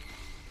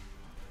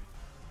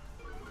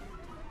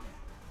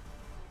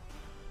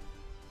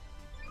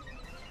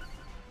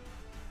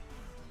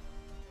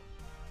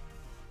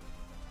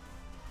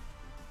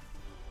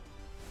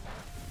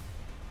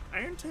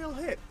 Iron Tail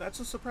hit. That's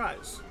a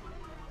surprise.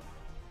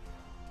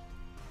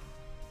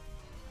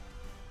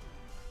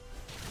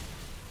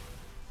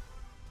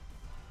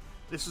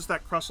 This is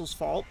that Crustle's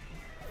fault.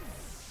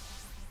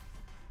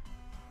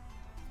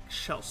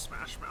 Shell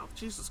Smash Mouth.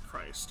 Jesus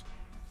Christ.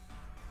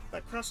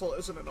 That Crustle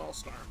isn't an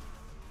all-star.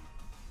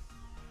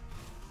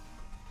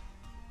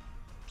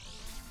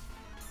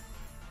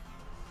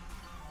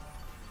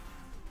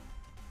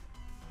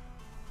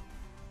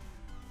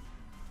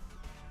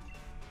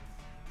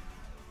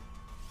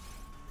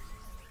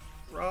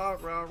 Rah,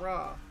 rah,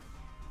 rah.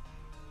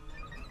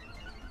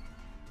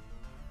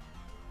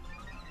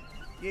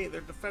 Yay,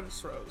 their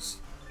defense rose.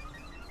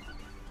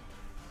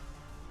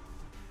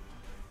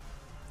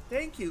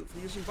 Thank you for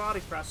using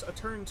Body Press a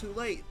turn too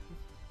late.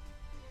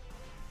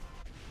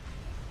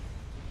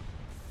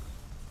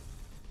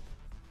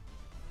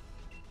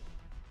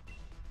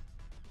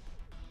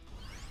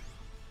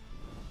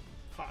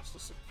 Cost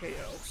us a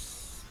KO.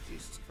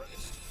 Jesus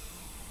Christ.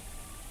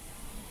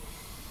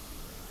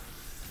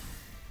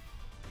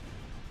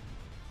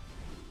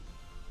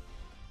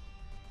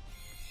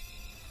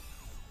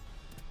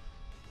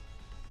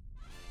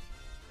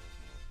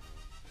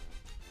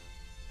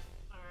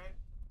 Alright,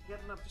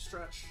 getting up to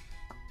stretch.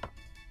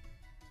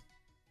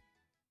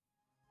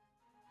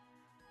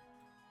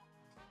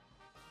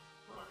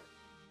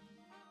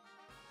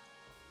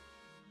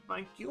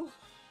 Thank you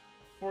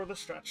for the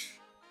stretch.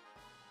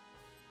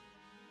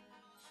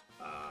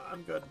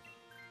 I'm good.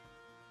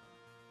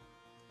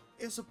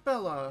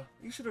 Isabella,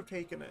 you should have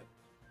taken it.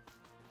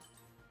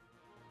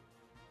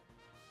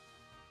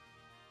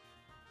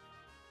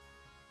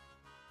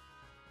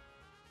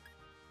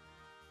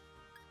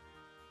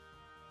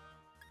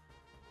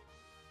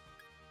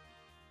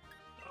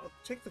 I'll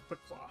take the Quick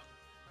Claw.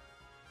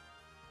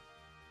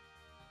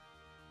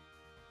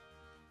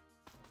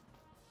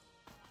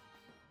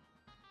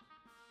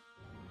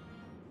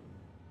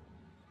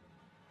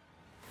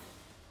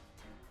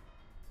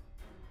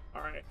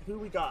 Alright. Alright, who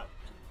we got?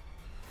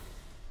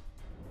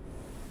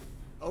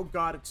 Oh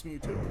god, it's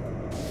Mewtwo.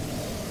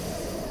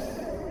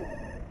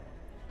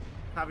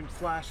 Having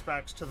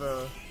flashbacks to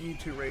the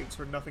Mewtwo raids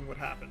where nothing would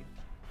happen.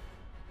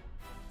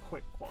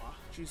 Quick Claw.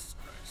 Jesus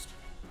Christ.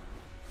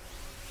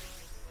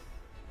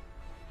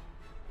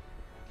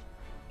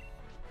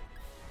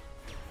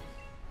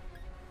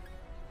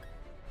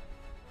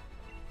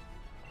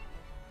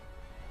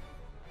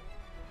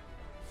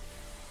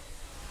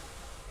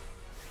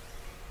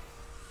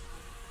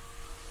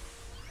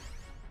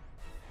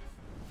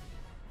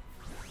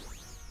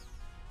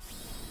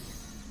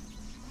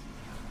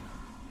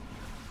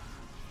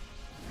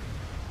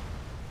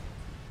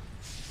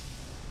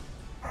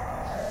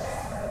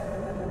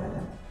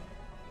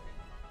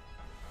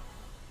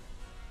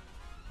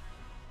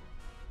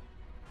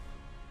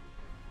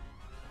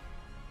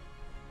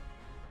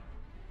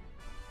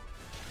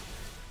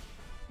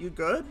 You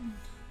good?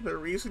 The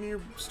reason you're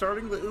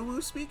starting the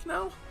Uwu speak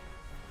now?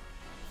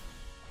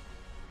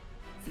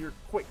 Your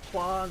Quick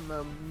Claw and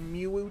the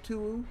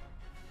Mewtwo?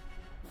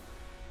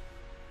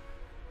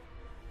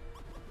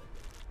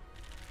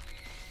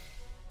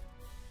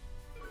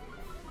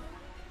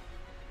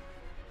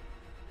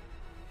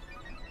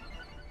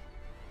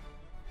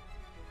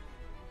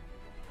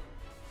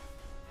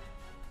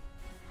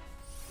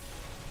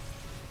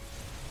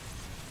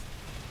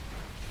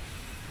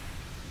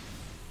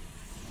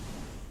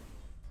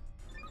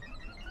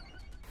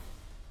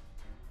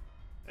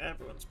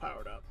 Everyone's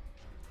powered up.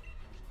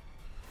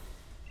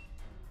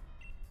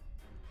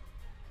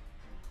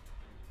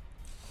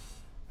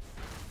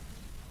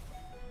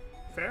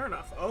 Fair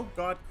enough. Oh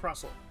god,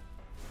 Crustle.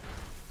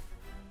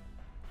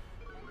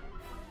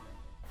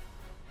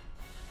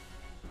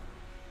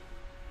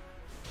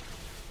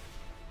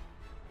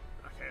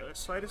 Okay,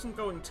 this fight isn't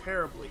going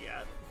terribly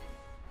yet.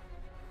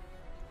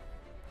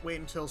 Wait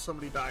until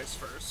somebody dies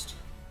first.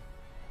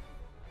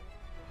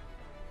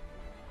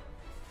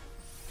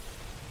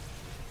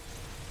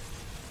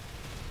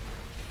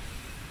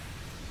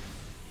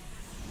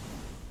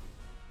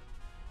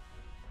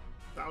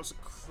 That was a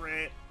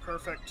crit.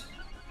 Perfect.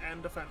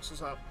 And defense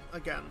is up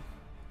again.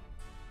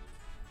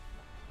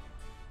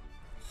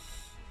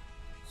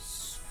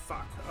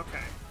 Fuck.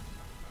 Okay.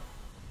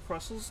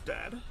 Crustle's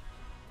dead.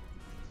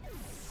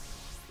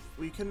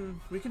 We can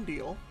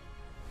deal.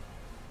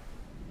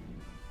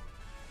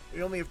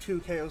 We only have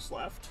 2 KOs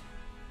left.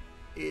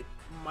 It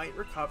might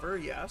recover,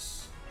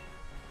 yes.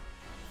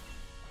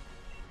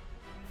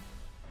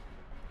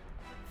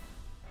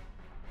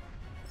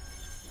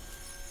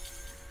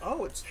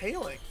 Oh, it's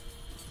hailing.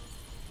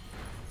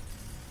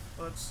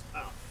 Let's...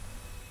 oh.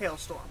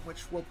 Hailstorm,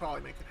 which will probably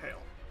make it hail.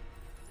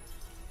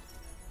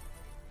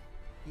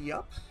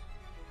 Yup.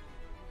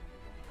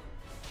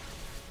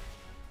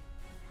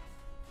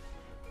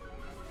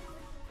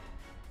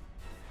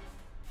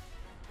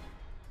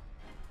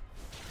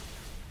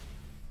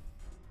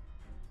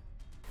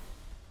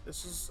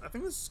 This is... I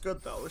think this is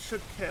good, though. This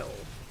should kill.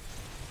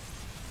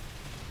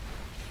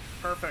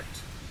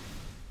 Perfect.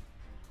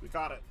 We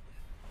got it.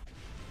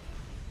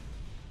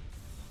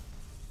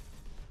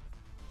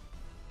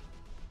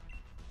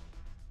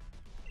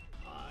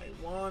 I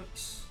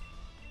want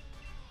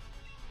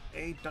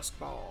a Dusk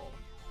Ball.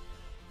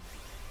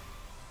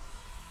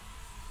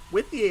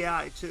 With the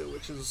AI, too,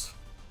 which is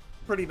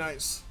pretty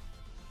nice.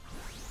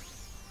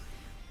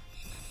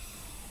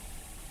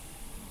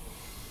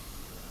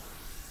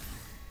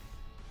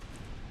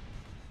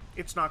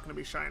 It's not going to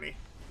be shiny.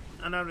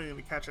 I'm not even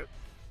going to catch it.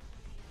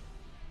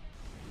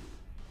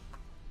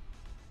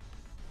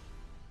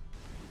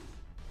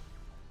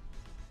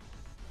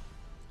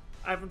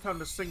 I haven't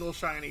found a single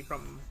shiny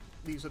from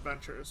these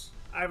adventures.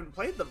 I haven't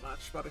played them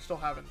much, but I still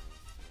haven't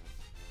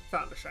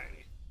found a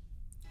shiny.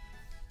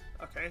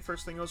 Okay,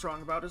 first thing I was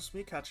wrong about is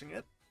me catching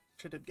it,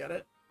 which I did get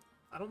it.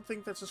 I don't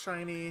think that's a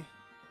shiny.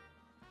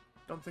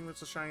 Don't think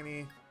that's a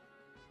shiny.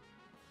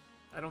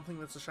 I don't think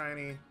that's a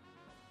shiny.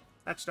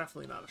 That's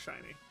definitely not a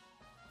shiny.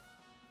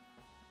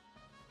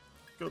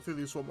 Go through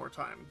these one more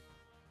time.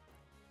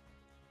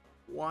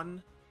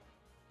 1,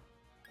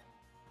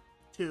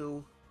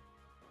 2,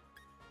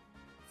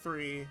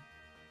 3,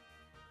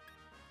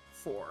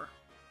 4.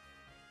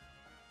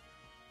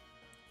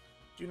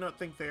 Do not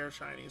think they are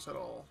shinies at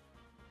all.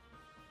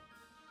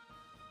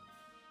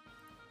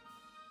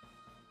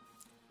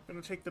 I'm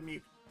gonna take the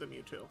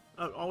Mewtwo.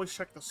 Oh, always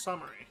check the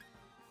summary.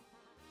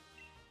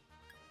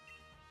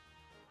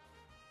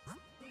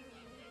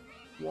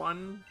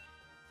 1,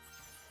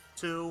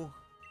 2,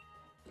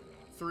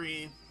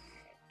 3,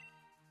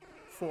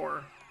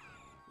 4.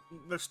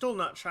 They're still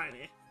not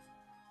shiny.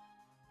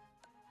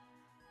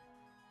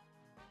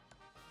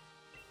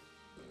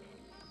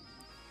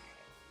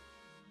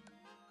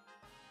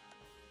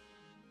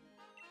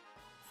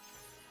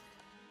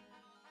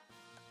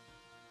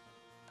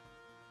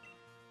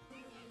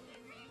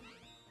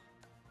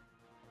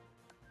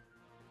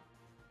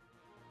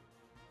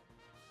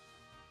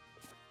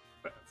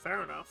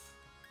 Fair enough.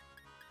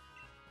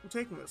 I'm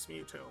taking this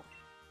Mewtwo.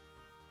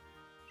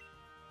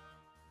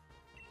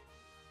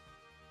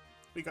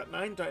 We got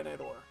 9 Dynite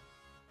Ore.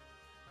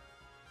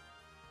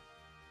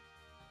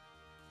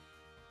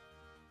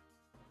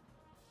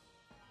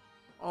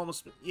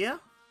 Almost. Yeah.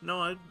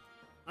 No,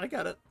 I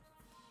get it.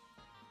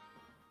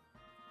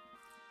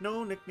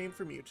 No nickname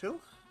for Mewtwo.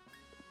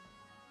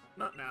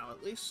 Not now,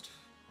 at least.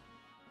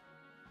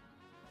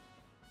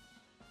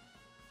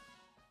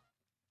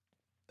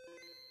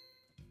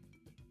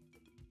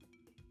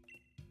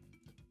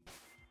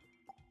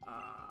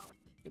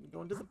 Gonna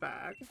go into the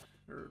bag.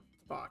 Or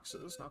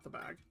boxes, not the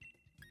bag.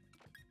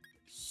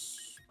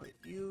 Put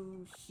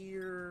you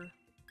here.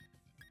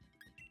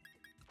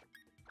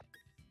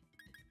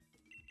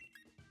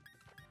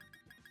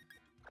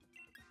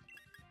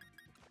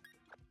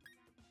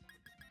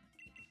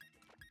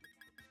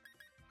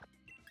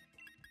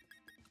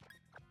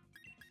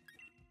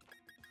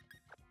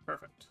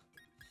 Perfect.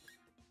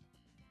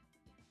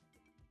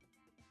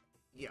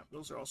 Yeah,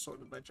 those are all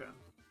sorted by Jen.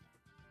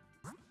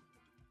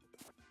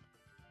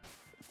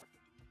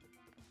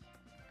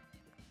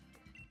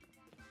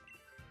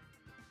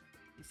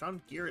 You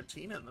found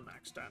Giratina in the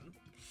max den.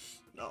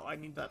 No, I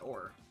need that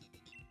ore.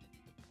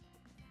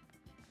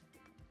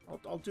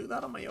 I'll do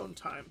that on my own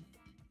time.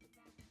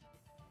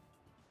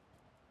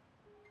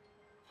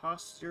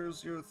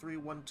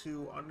 Hoss00312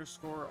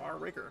 _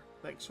 Rigger.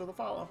 Thanks for the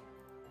follow.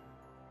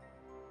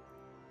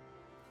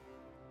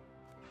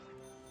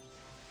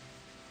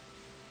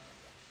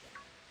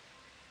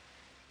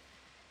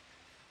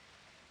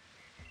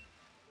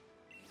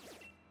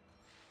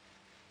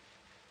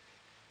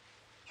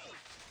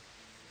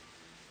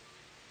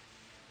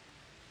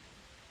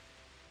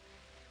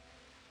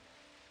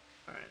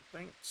 Alright,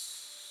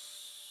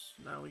 thanks.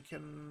 Now we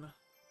can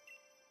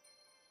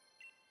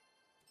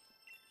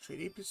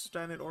trade 8 pieces of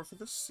Dynate ore for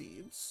the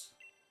seeds.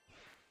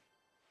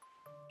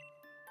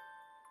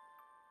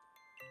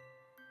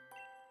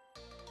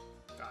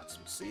 Got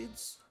some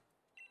seeds.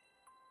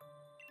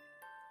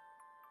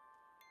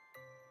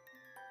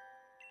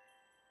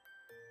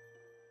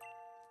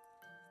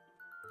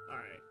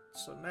 Alright,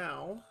 so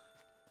now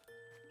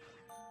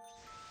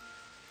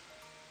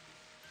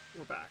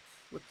we're back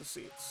with the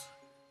seeds.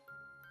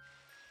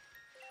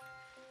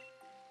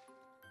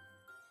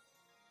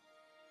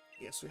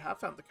 Yes, we have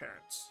found the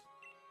carrots.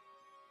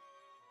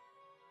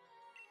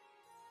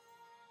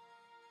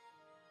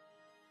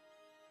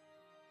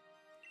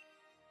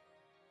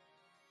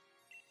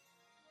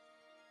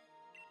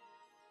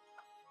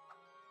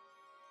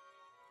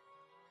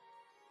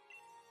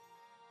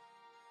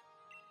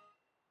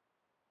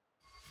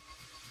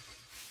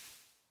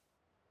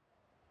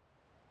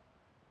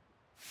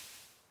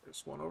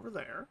 There's one over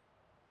there.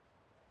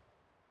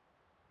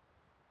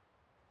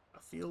 A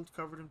field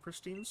covered in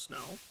pristine snow.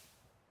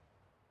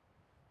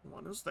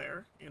 One is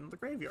there, in the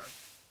graveyard.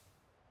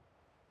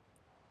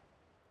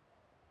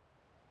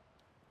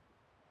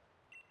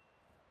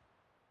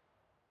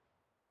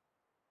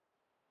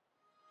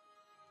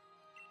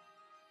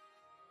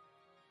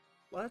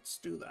 Let's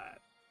do that.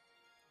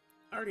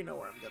 I already know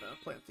where I'm gonna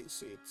plant these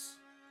seeds.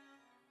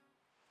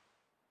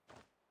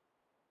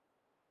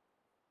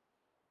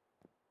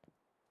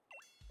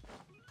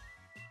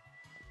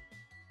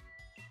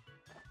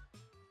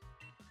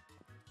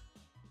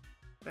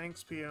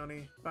 Thanks,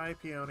 Peony. Bye,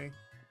 Peony.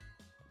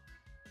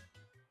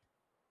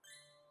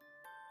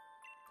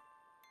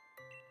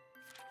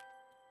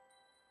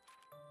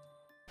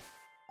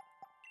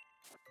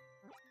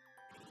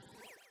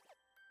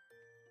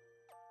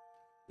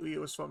 Ooh, it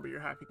was fun, but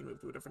you're happy you can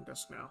move to a different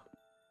disc now.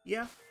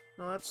 Yeah,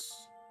 no,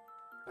 that's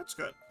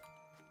good.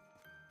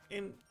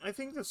 And I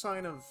think the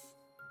sign of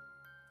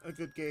a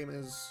good game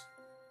is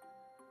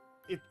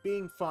it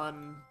being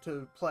fun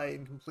to play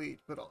and complete,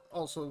 but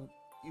also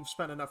you've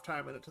spent enough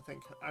time in it to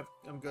think,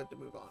 I'm good to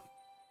move on.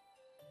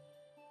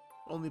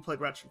 Only played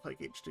Ratchet & Clank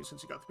HD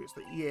since you got the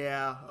PS3.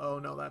 Yeah, oh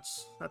no,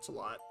 that's a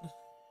lot.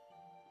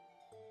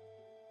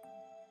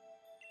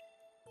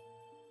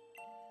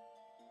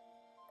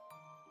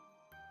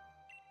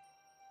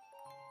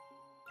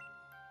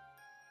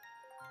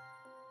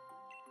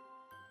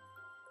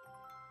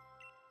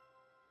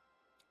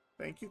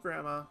 Thank you,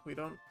 Grandma. I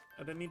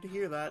didn't need to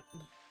hear that.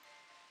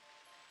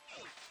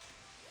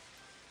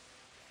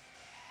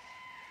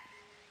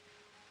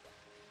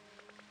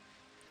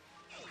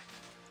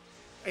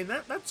 And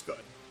that's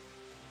good.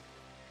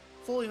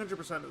 Fully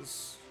 100%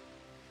 is...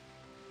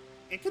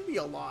 It could be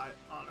a lot,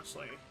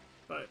 honestly,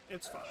 but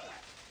it's fun.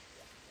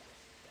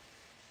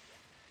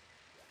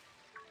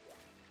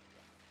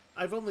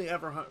 I've only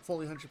ever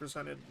fully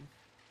 100%ed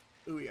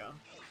Ouya,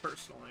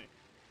 personally.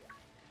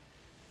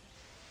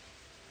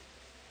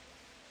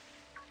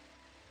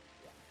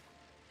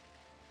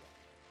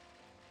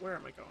 Where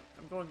am I going?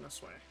 I'm going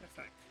this way, I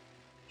think.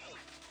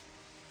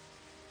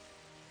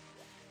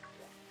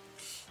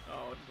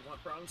 Oh, I didn't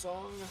want Bronze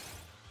Song.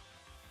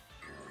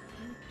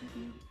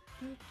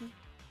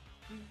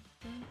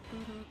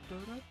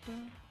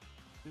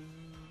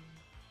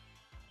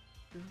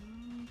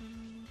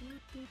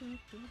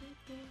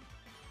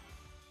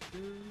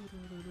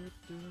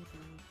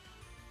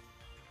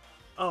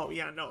 Oh,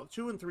 yeah, no.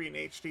 2 and 3 in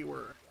HD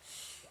were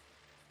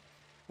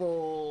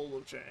full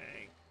of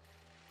jank.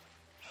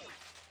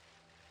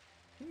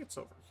 I think it's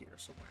over here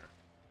somewhere.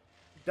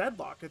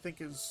 Deadlock, I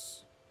think,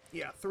 is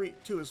Yeah,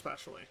 2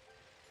 especially.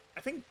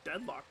 I think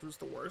Deadlocked was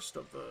the worst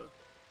of the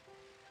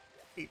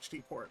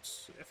HD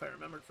ports, if I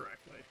remember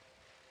correctly.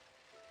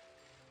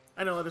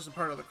 I know it isn't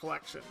part of the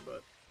collection,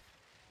 but...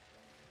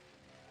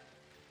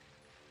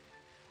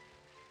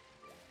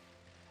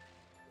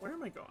 Where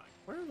am I going?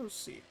 Where are those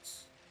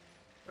seats?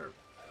 Or,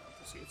 I don't have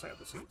the seats, I have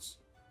the seats.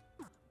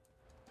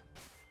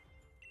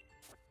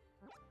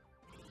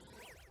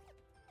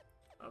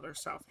 Oh, they're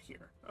south of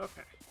here.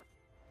 Okay.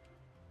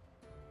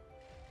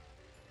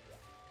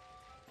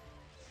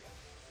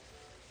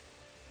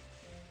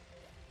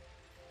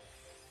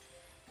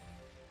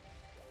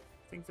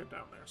 I think they're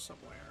down there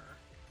somewhere.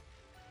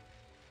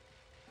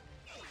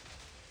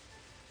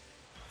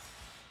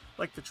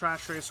 Like the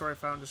trash racer I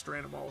found just a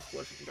random wall of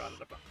collision and got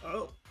it up.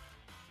 Oh.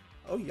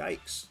 Oh,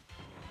 yikes.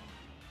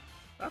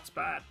 That's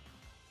bad.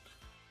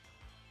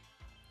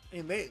 I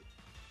mean,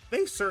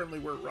 they certainly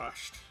were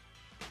rushed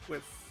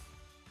with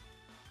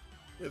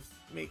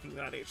making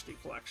that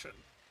HD collection.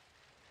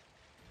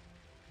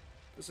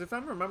 Because if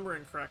I'm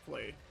remembering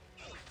correctly,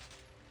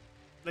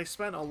 they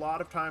spent a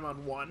lot of time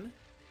on 1,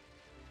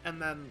 and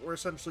then were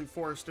essentially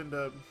forced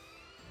into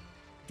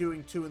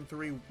doing 2 and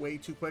 3 way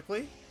too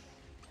quickly,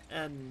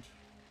 and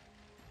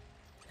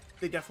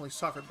they definitely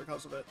suffered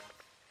because of it.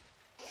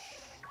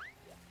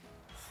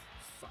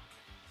 Fuck.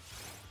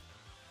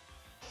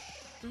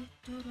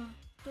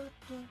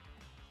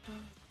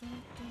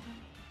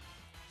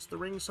 So the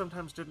rings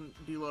sometimes didn't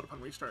deload upon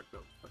restart,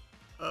 though. But,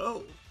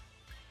 oh.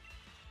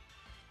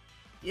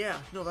 Yeah,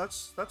 no,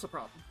 that's a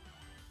problem.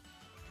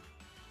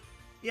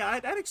 Yeah,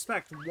 I'd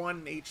expect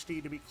 1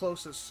 HD to be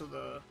closest to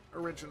the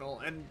original,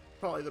 and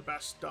probably the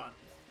best done,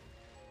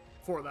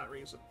 for that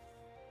reason.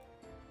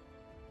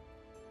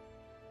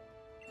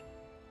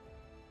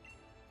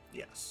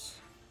 Yes.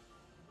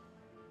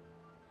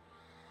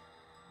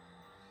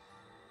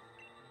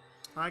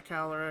 Hi,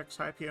 Calyrex.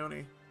 Hi,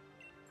 Peony.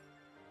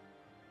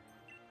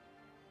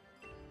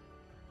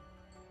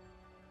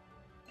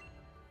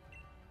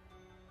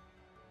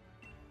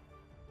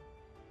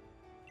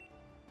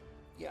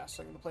 Yes,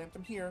 I'm going to plant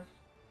them here.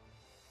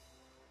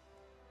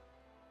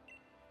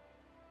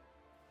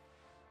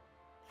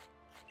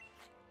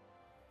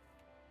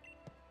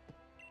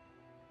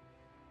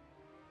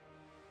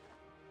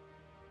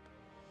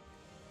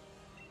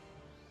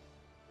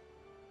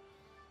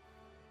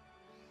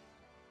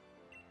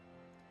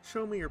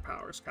 Show me your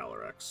powers,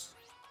 Calyrex.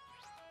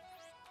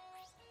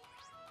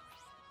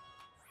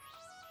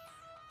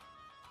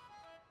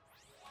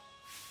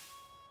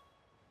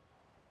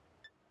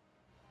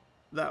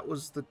 That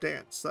was the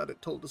dance that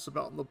it told us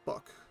about in the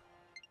book.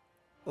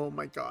 Oh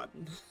my god.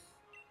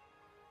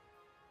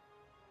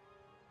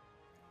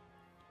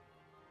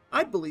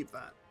 I'd believe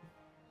that.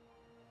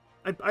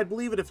 I'd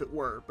believe it if it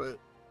were, but...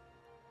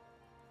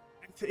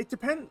 I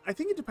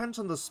think it depends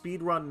on the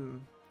speed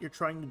run you're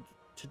trying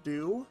to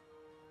do,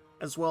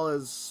 as well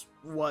as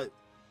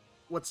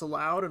what's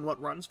allowed and what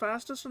runs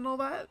fastest and all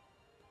that.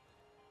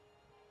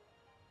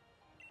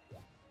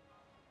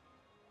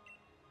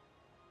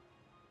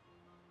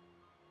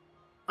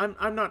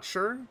 I'm not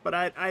sure, but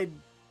I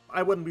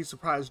wouldn't be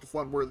surprised if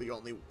 1 were the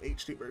only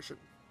HD version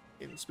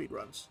in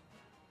speedruns.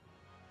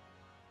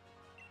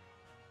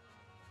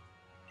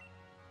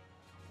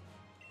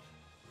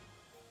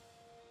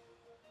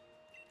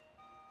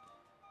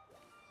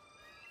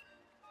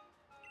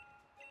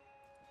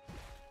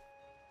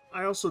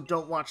 I also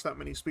don't watch that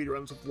many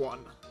speedruns of 1,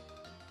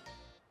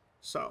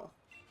 so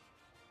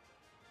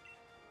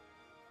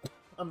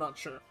I'm not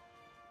sure.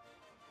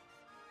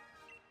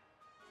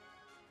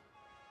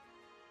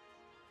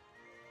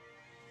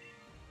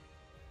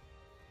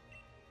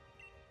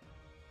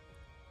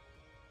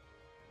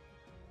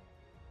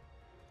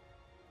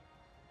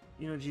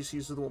 You know,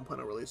 GC's are the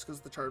 1.0 release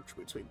because the charge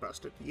between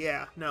busted.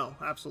 Yeah, no,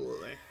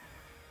 absolutely.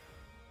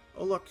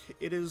 Oh look,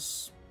 it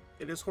is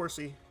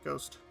Horsey,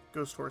 Ghost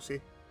Horsey.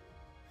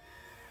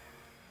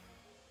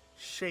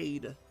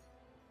 Shade.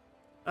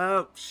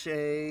 Oh,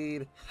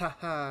 Shade. Ha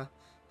ha.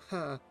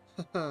 Ha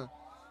ha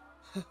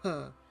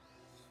ha.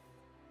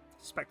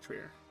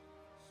 Spectrier.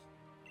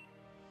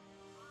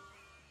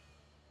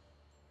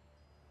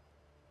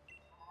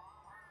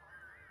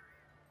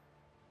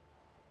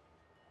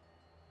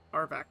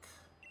 Arvek.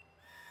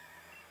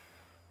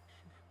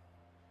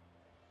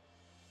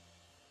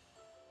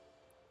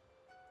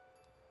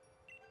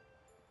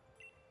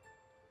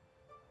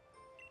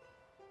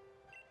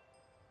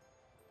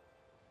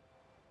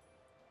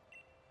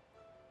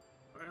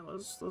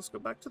 Alright, let's go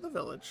back to the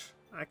village.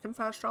 I can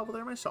fast travel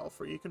there myself,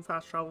 or you can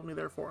fast travel me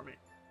there for me.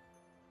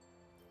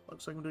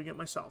 Looks like I'm doing it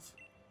myself.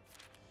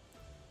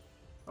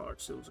 Large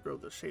seals grow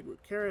the shade root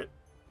carrot.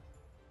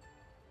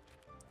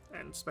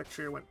 And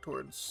Spectrier went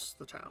towards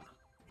the town.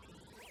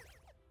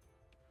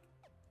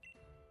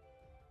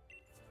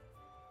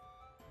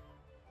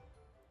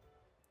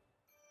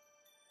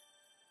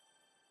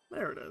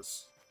 There it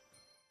is.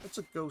 It's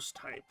a ghost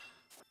type.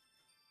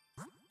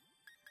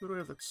 Who do we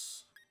have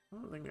that's... I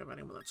don't think we have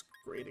anyone that's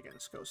great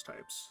against ghost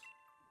types.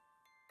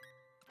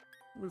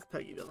 Move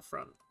Peggy to the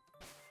front.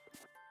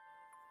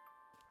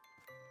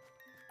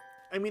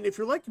 I mean, if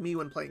you're like me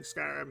when playing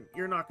Skyrim,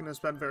 you're not going to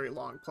spend very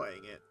long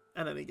playing it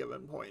at any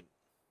given point.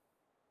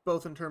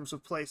 Both in terms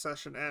of play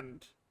session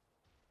and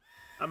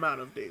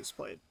amount of days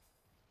played.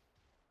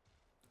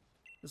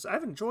 Because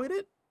I've enjoyed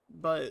it,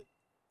 but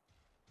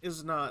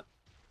is not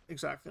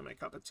exactly my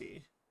cup of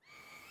tea.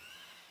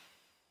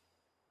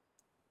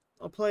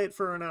 I'll play it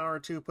for an hour or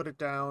two, put it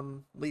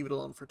down, leave it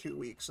alone for 2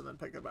 weeks, and then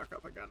pick it back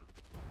up again.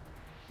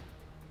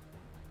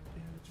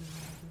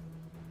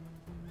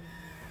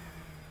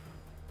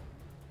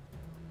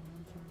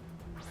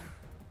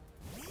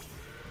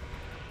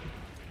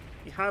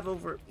 You have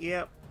over...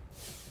 Yep.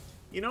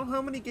 You know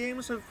how many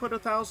games I've put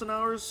 1,000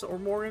 hours or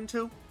more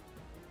into?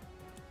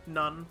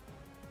 None.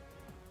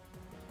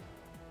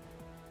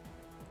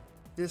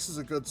 This is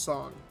a good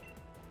song.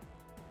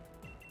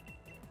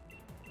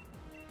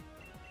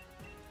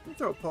 Can you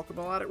throw a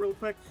Pokeball at it real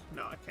quick?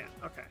 No, I can't.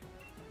 Okay.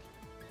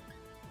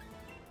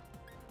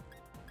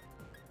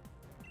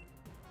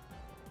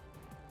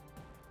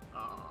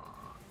 Aww.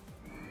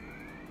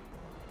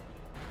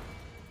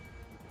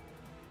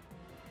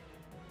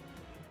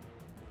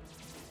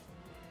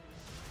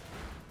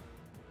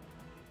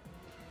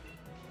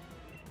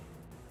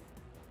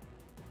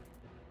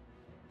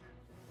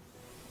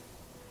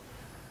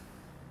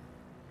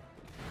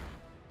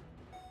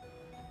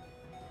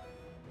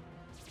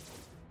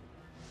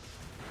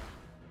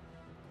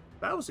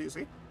 That was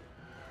easy.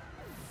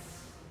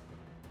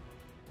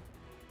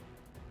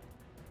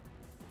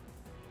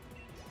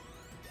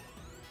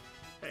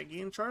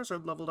 Peggy and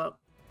Charizard leveled up.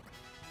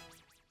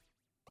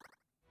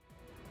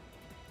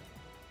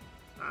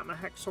 I'm a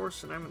Hex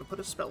Horse and I'm going to put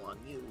a spell on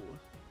you.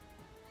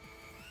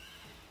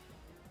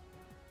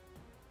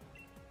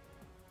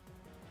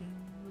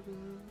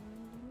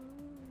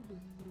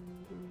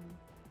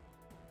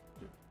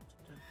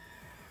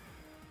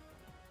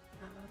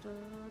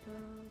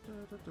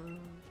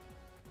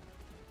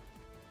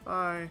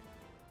 Bye.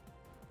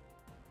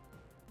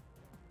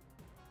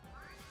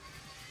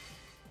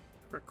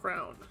 For a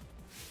crown.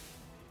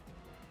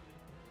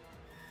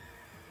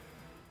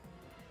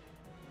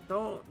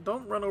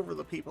 Don't run over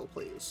the people,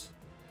 please.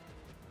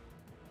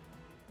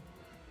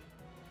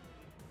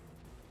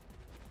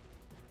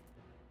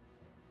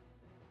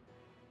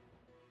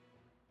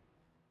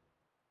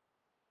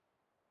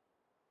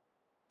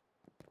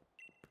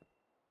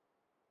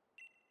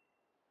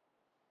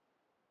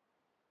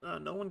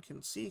 No one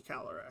can see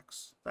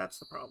Calyrex. That's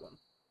the problem.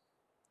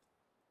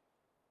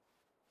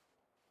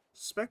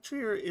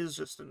 Spectrier is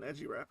just an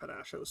edgy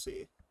Rapidash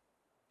OC.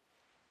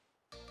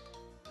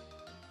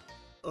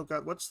 Oh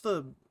god, what's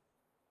the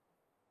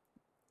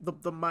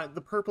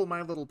purple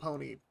My Little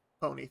Pony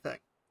thing?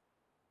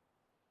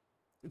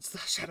 It's the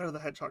Shadow of the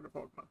Hedgehog of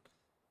Pokemon.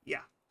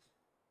 Yeah.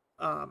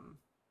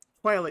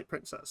 Twilight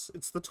Princess.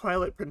 It's the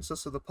Twilight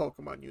Princess of the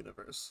Pokemon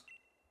universe.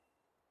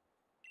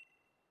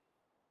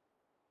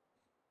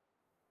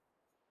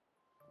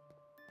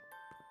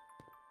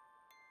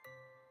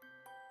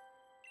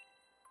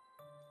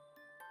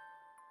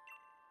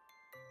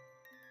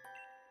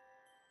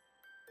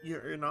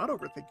 You're not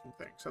overthinking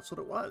things. That's what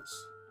it was.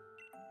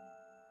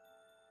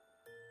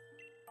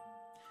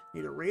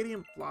 Need a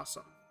Radiant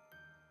Blossom.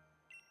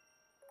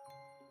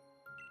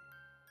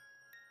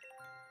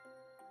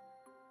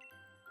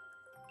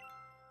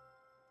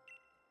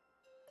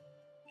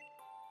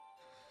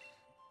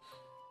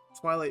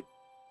 Twilight...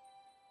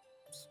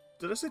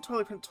 Did I say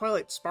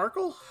Twilight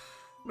Sparkle?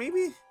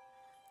 Maybe?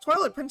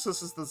 Twilight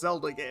Princess is the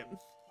Zelda game.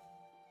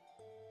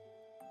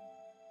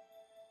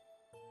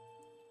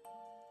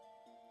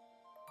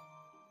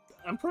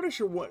 I'm pretty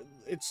sure what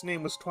its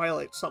name was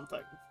Twilight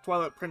something.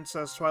 Twilight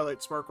Princess,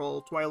 Twilight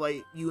Sparkle,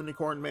 Twilight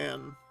Unicorn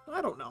Man.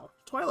 I don't know.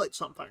 Twilight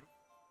something.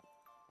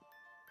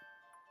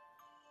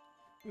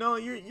 No,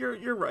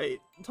 you're right.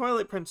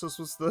 Twilight Princess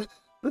was the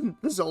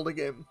Zelda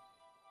game.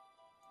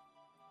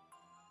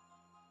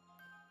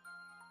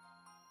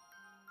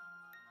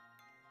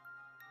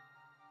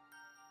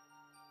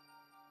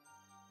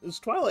 It's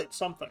Twilight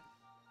something.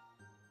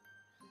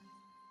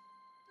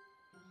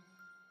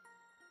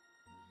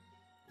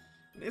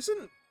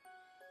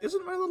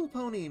 Isn't My Little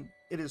Pony...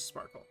 It is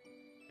Sparkle.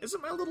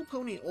 Isn't My Little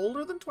Pony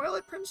older than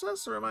Twilight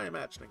Princess, or am I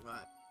imagining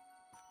that?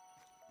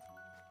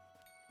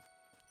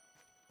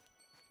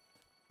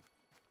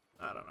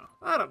 I don't know.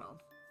 I don't know.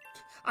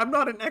 I'm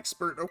not an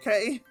expert,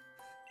 okay?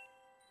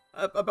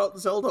 About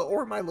Zelda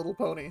or My Little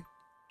Pony.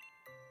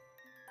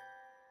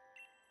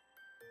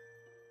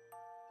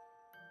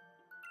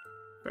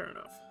 Fair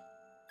enough.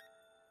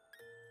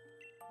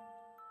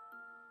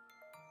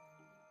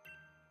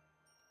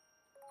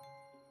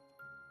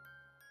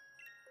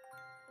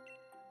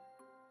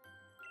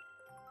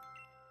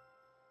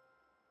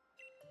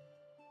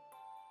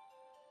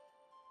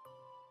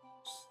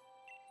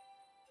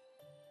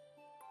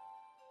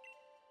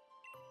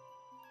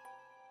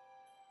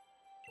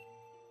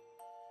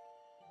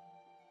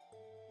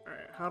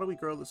 Alright, how do we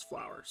grow this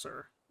flower,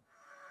 sir?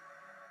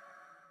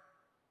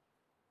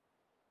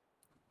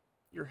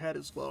 Your head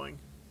is glowing.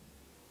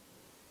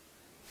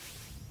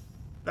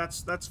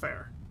 That's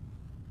fair.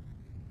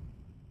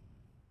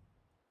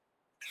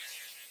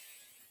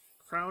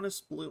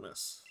 Crownus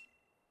Bloomus.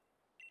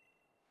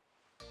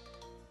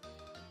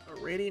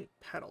 A Radiant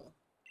Petal.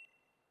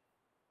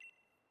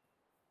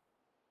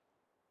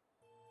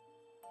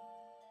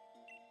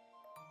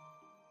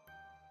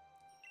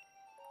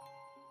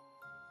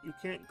 You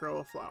can't grow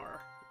a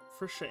flower.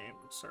 For shame,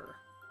 sir.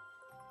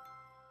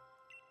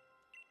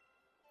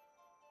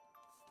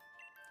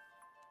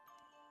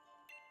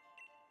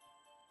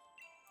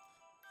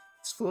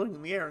 It's floating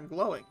in the air and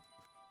glowing.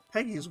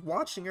 Peggy's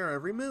watching her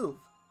every move.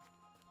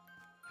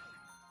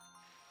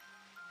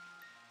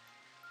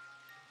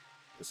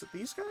 Is it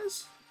these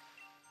guys?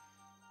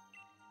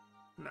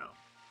 No.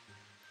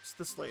 It's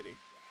this lady.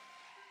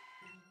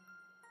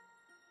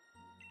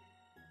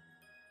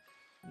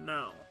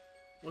 No.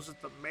 Was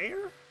it the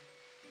mayor?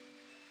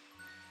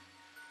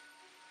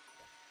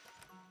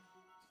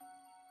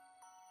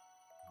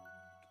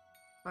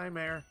 Hi,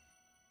 Mayor.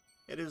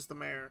 It is the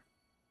mayor.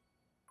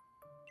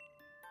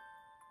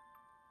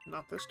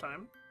 Not this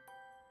time.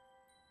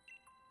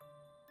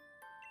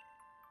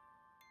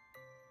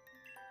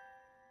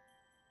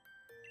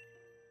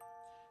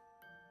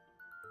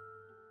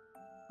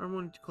 Remember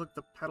when you click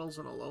the petals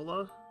in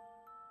Alola?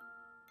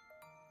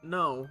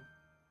 No.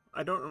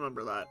 I don't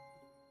remember that.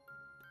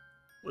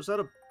 Was that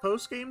a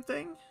post-game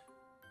thing?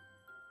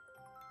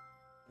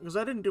 Because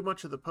I didn't do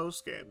much of the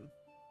post-game.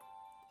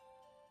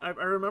 I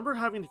remember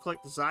having to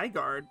collect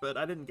Zygarde, but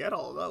I didn't get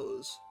all of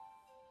those.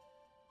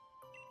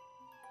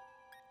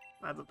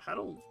 I have a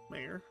petal,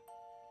 Mayor.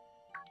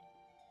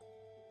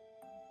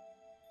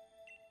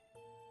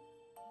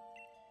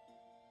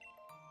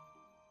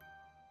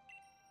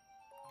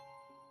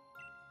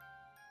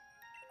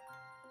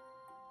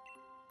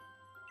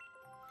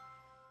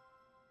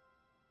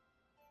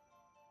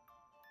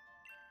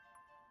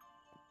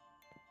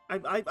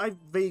 I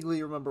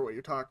vaguely remember what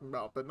you're talking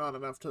about, but not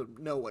enough to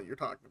know what you're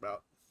talking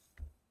about.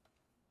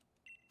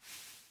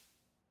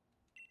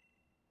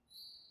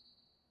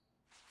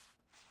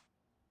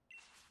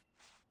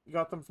 You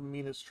got them from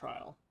Mina's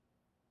trial.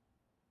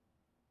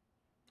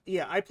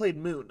 Yeah, I played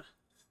Moon,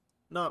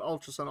 not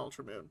Ultra Sun,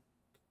 Ultra Moon.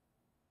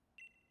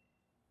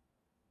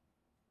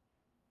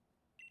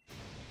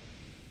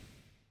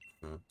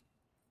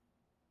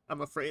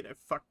 I'm afraid I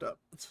fucked up.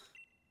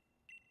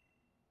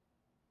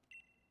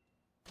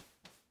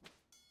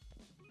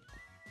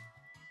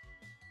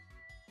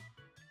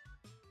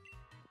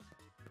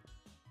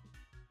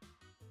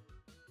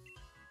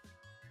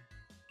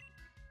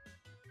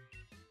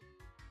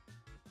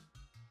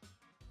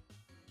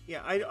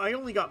 Yeah, I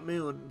only got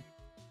Moon.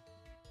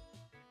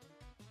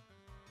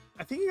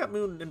 I think I got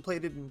Moon and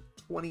played it in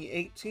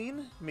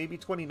 2018, maybe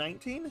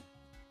 2019.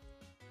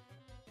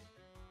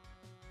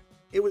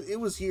 It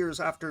was years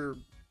after,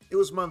 it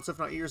was months if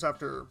not years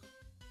after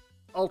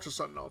Ultra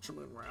Sun and Ultra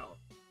Moon were out.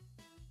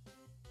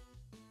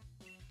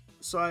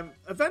 So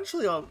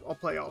eventually I'll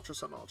play Ultra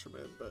Sun, Ultra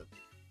Moon, but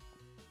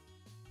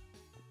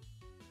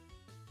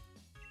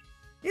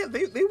yeah,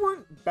 they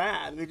weren't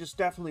bad. They just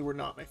definitely were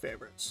not my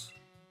favorites.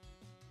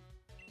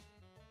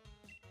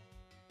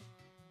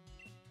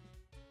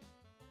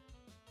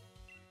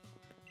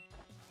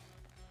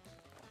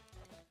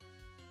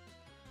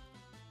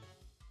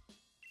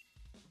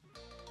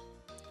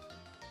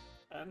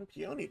 And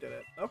Peony did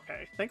it.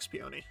 Okay, thanks,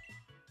 Peony.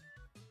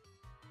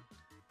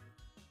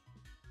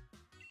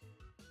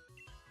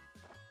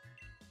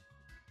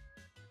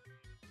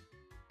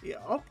 Yeah,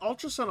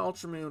 Ultra Sun,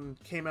 Ultra Moon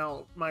came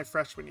out my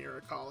freshman year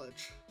of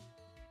college.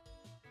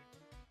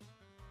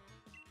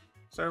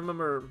 So I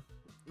remember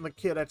the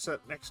kid I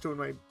sat next to in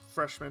my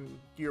freshman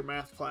year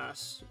math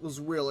class was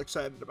real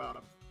excited about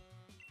him.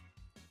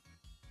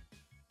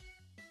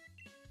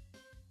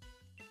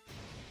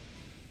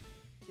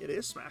 It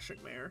is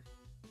Smashing Mayor.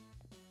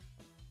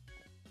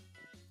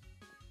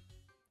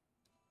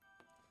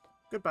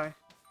 Goodbye.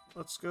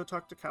 Let's go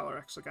talk to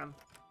Calyrex again.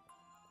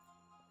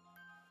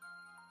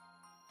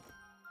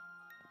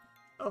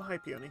 Oh, hi,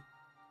 Peony.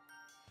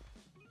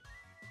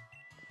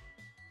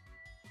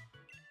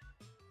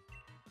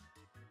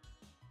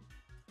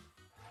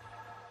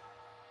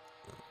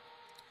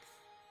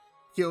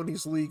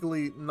 Peony's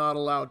legally not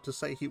allowed to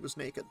say he was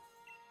naked.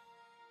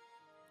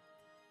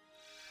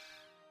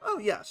 Oh,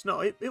 yes.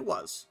 No, it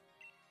was.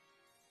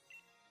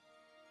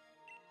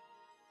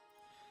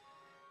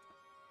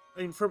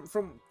 I mean,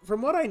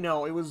 from what I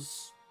know, it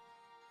was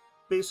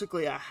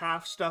basically a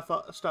half step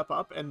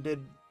up and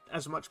did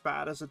as much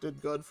bad as it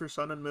did good for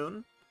Sun and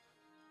Moon.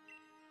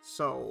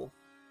 So,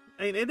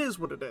 I mean, it is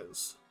what it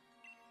is.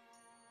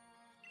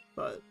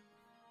 But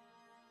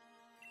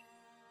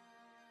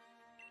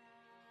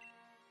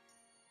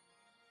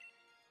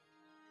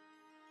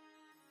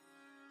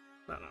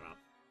no.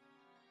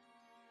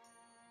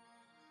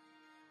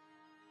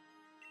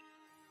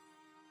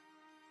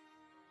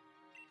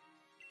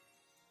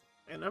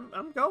 And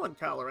I'm going,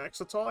 Calyrex.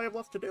 That's all I have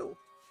left to do.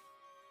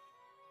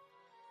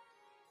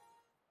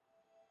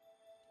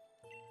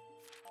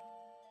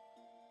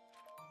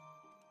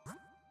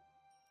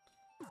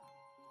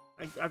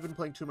 I've been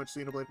playing too much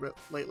Xenoblade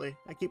lately.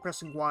 I keep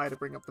pressing Y to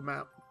bring up the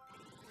map.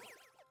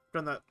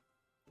 Done that,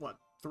 what,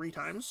 3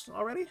 times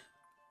already?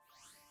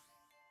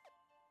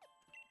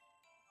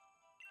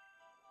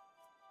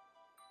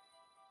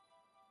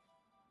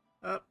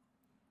 Uh,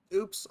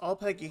 oops, all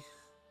Peggy.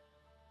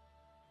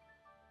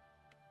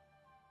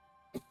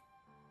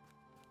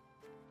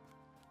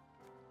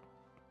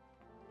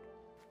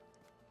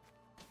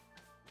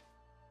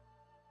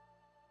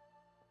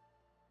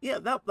 Yeah,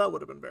 that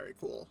would have been very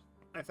cool,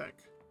 I think.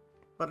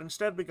 But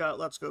instead we got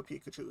Let's Go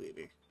Pikachu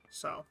Eevee,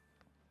 so...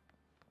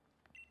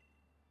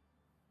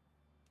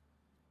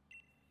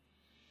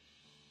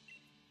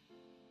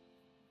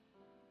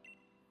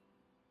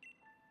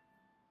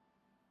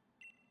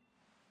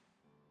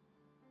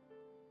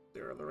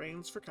 There are the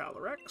reins for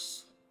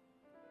Calyrex.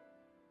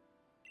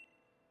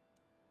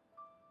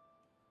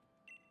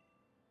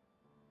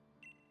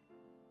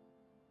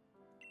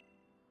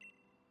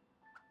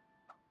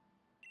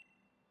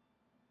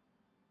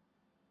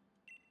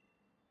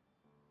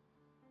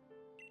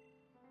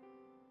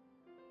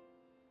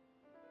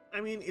 I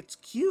mean, it's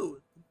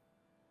cute.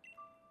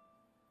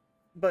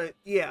 But,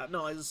 yeah,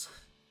 no,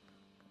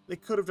 they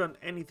could have done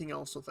anything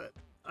else with it.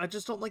 I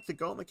just don't like the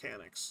go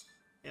mechanics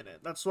in it.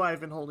 That's why I've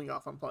been holding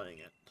off on playing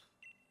it.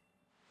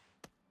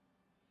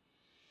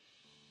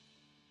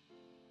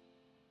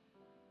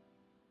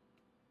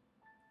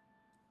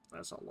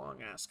 That's a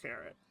long-ass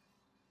carrot.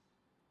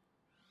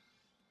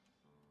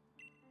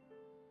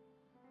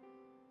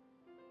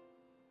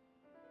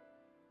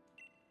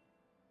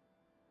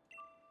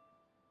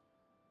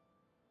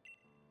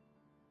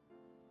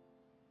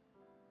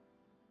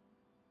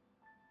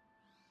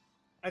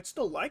 I'd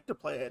still like to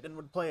play it and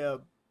would play a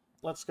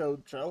Let's Go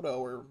Johto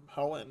or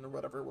Hoenn or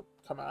whatever would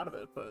come out of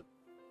it, but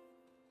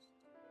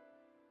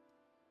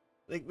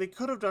they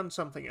could have done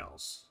something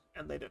else,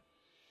 and they didn't.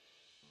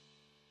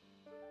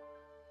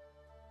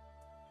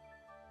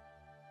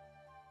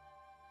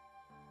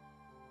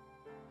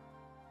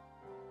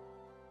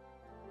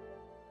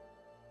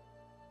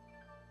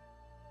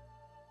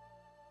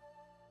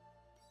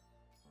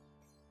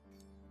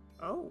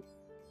 Oh.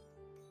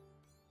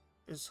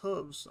 Its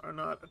hooves are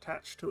not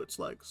attached to its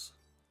legs.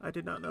 I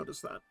did not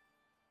notice that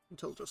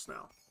until just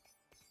now.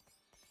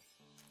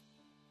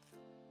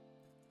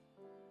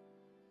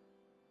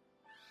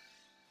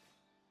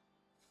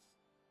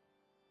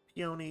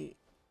 Peony,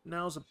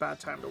 now's a bad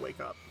time to wake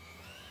up.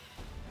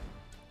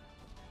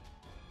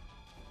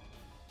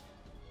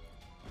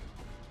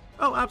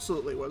 Oh,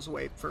 absolutely was a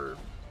way for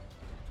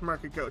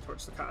market go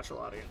towards the casual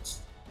audience.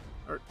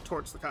 Or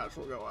towards the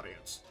casual go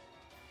audience.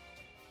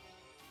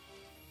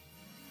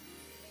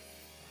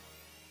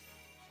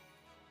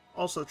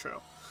 Also true.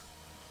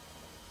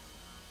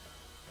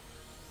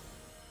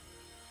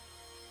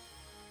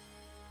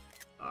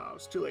 It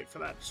was too late for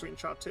that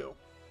screenshot too.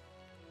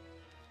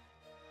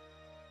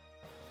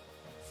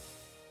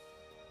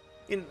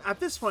 At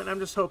this point, I'm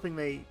just hoping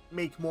they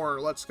make more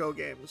Let's Go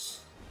games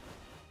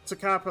to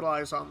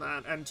capitalize on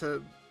that and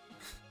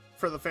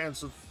for the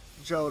fans of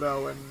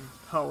Johto and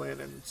Hoenn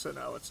and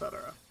Sinnoh,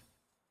 etc.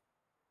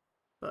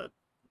 But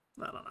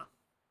I don't know.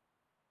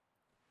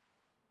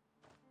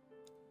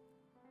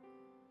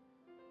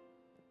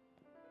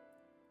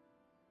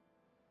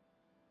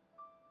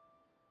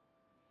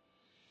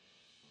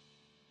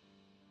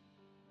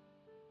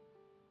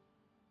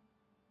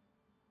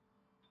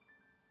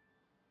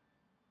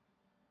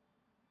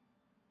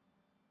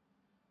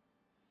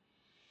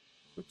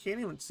 We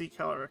can't even see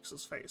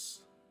Calyrex's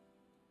face.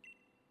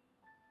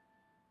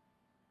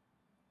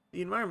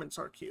 The environments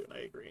are cute, I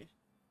agree.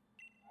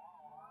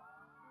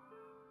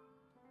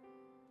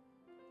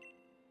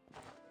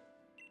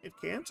 It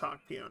can talk,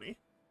 Peony.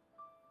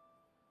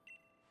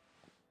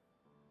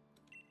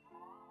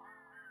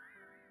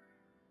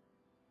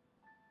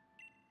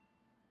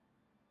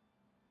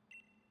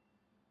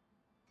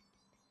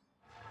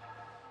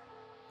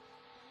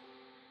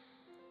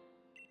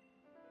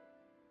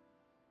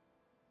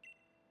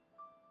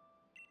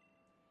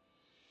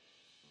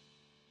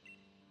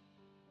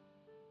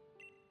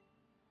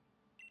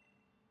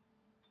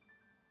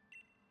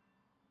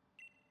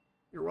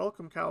 You're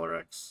welcome,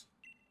 Calyrex.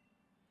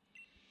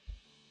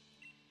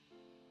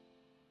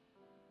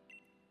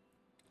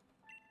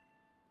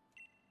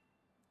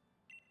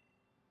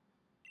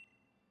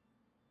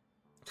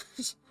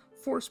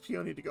 Force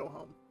Peony to go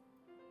home.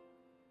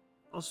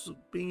 Also,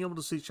 being able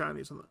to see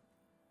Chinese in the...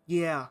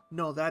 Yeah,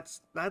 no,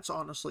 that's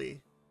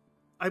honestly...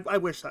 I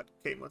wish that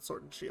came with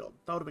Sword and Shield.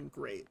 That would have been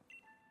great.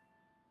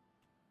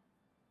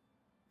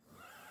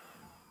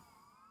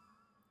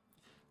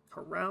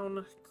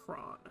 Crown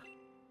Kron.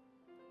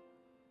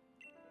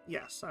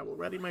 Yes, I will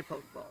ready my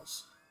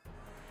Pokeballs.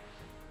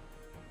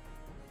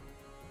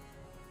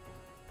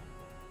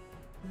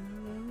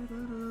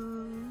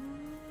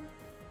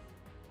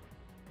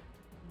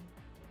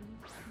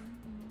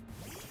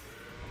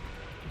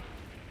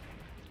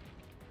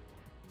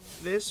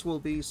 This will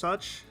be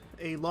such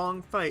a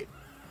long fight.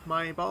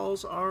 My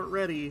balls are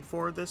ready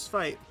for this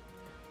fight.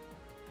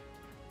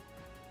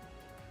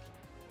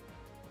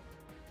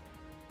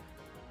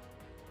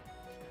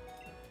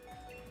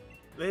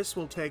 This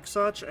will take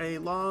such a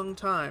long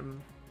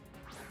time.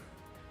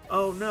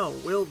 Oh no,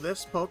 will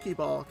this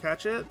Pokeball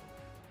catch it?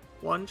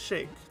 1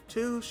 shake,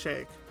 2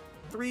 shake,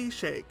 3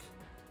 shake.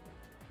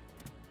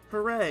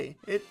 Hooray!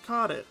 It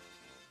caught it!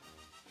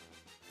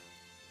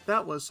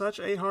 That was such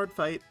a hard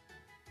fight.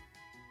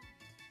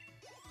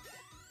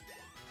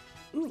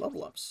 Ooh,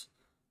 level ups.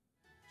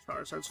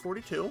 Charizard's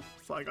 42,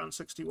 Flygon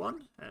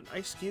 61, and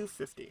Ice Cube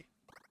 50.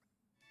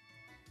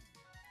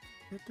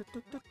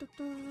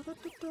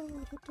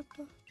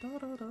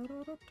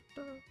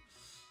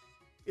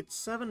 It's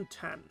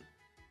 710,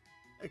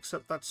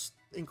 except that's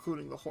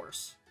including the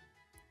horse.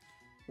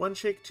 1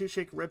 shake, 2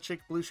 shake, red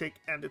shake, blue shake,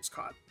 and it's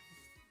caught.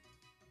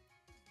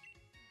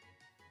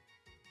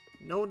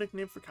 No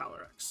nickname for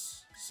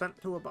Calyrex.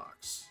 Sent to a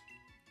box.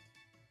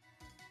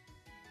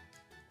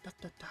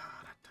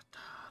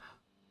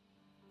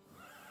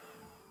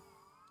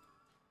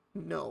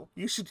 No,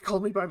 you should call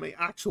me by my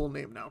actual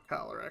name now,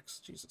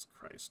 Calyrex. Jesus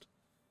Christ.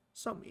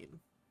 So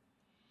mean.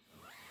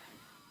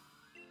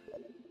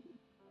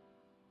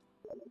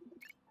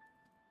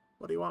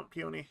 What do you want,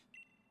 Peony?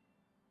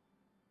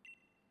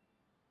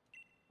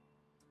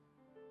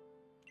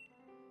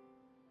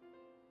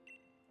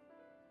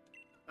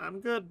 I'm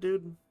good,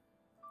 dude.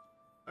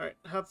 Alright,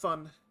 have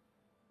fun.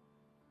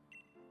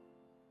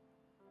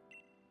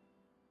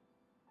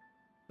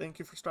 Thank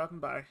you for stopping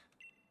by.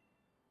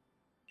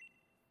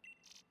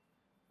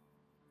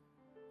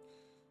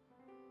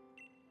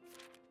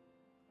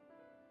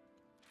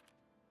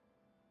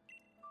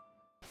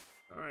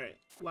 Alright,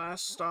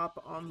 last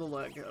stop on the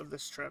leg of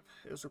this trip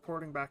is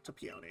reporting back to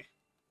Peony.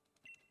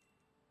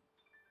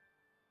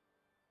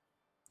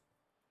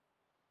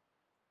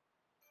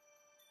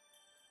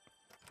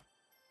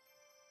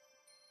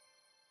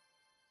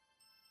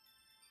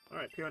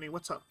 Alright, Peony,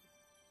 what's up?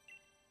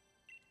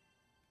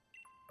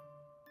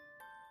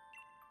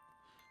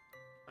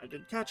 I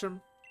did catch him.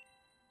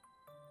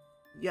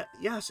 Yeah,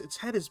 yes, its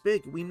head is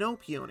big. We know,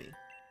 Peony.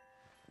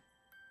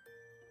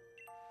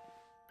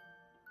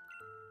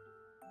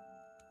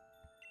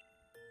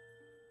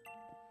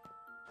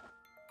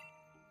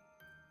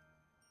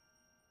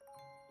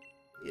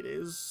 It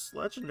is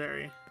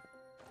legendary.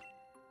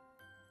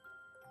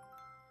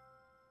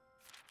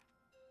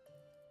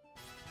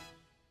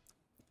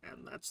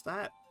 And that's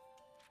that.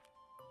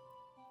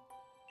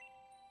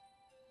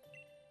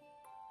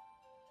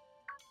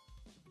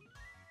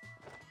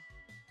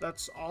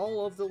 That's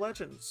all of the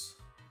legends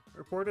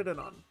reported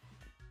and on.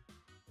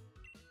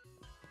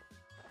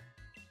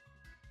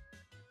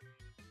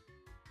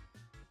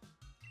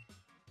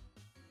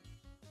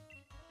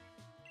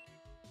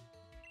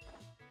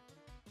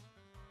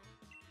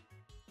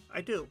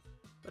 I do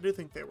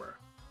think they were.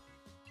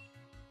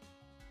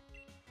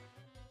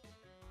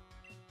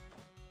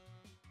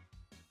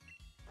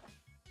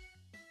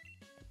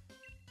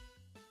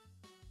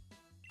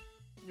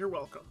 You're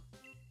welcome.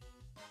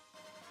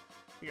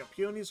 You got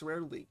Peony's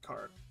rare league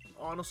card.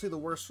 Honestly, the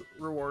worst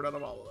reward out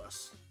of all of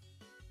this.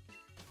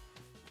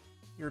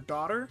 Your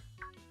daughter?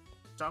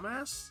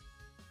 Dumbass?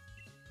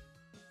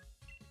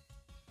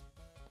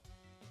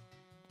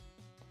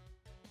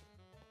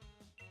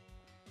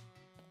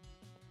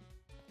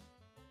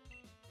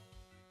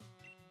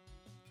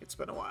 It's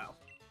been a while.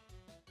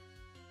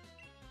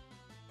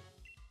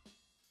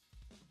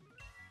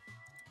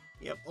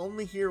 Yep,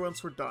 only here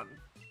once we're done.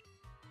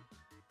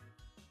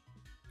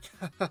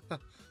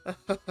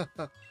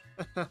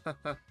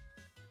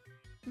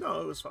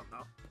 No, it was fun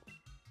though.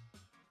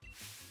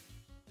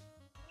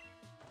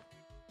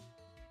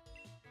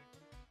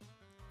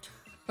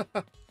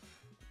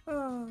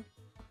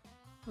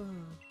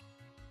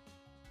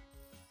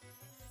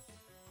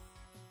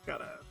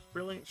 Got a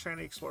brilliant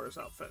shiny explorer's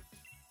outfit.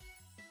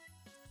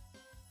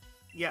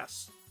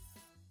 Yes.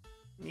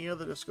 Neo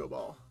the Disco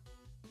Ball.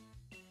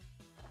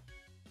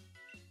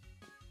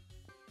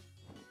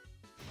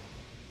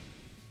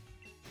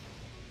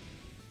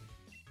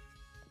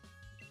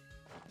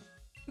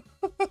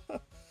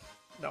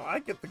 No, I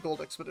get the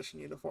Gold Expedition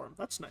uniform.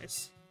 That's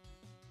nice.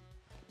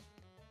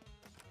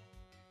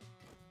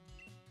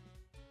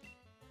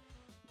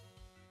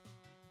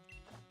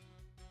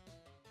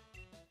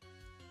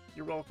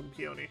 You're welcome,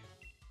 Peony.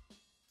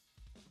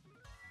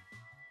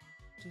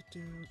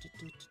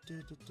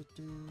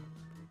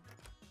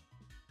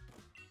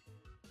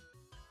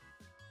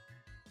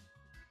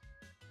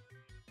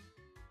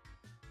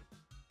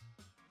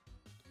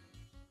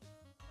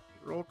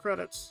 Roll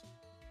credits.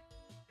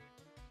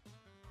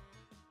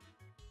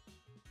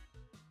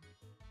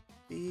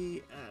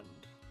 The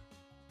end.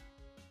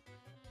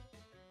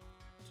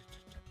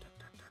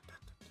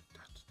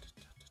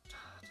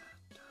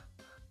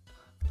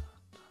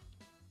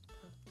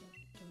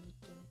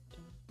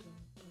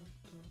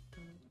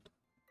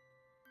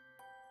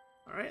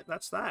 Alright,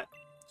 that's that.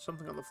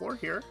 Something on the floor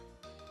here.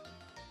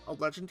 A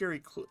legendary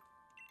clue.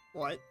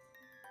 What?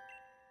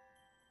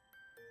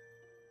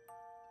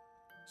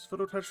 This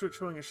photo touched it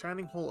showing a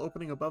shining hole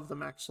opening above the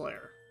max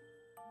layer.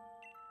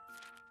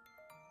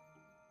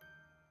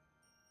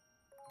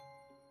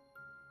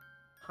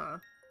 Huh?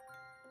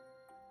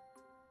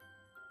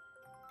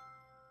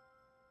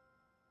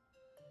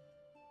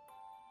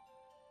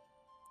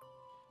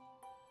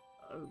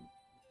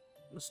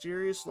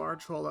 Mysterious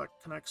large hole that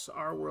connects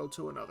our world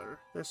to another.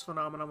 This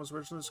phenomenon was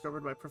originally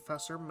discovered by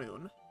Professor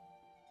Moon.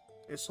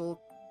 This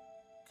hole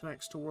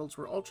connects to worlds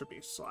where Ultra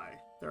Beasts lie.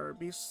 There are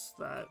beasts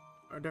that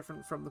are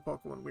different from the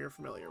Pokemon we are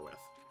familiar with.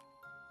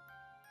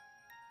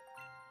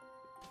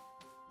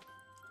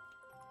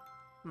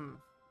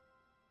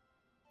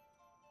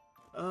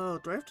 Oh,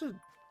 do I have to...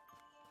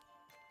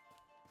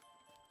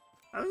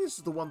 I think this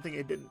is the one thing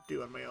I didn't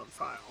do on my own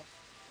file.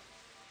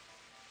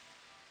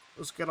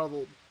 Let's get all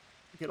the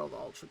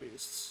Ultra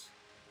Beasts.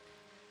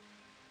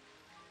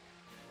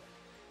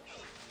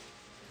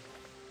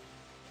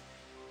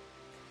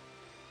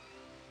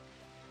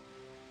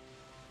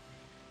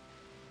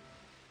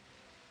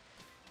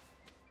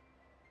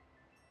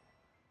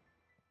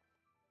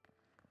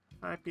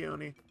 Hi,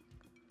 Peony.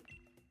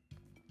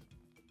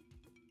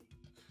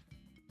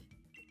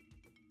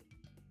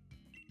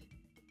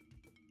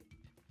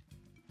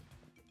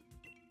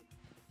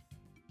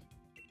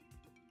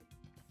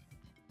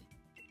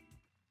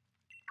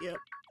 Yep.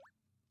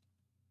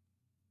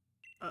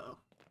 Uh-oh.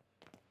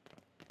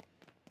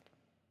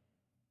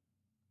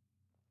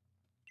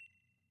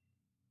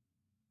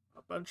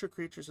 A bunch of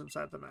creatures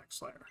inside the max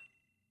lair.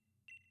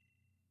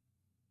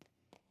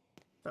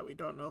 That we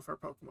don't know if are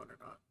Pokemon or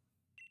not.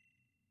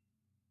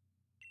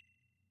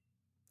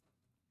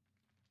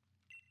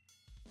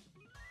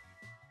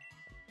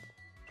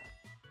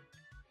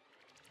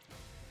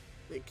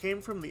 They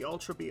came from the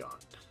Ultra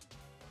Beyond.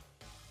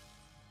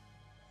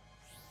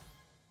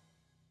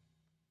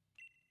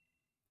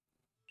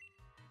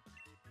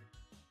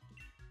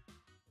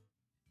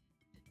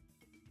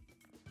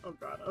 Oh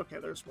god, okay,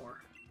 there's more.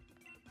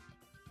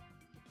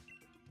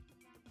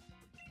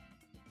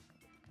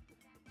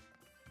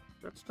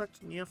 Let's talk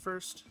to Nia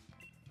first.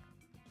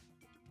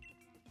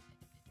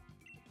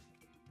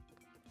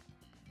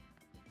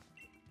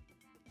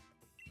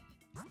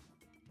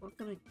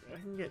 I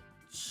can get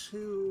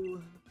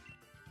 2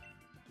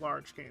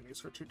 large candies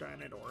for 2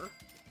 Dynate Ore.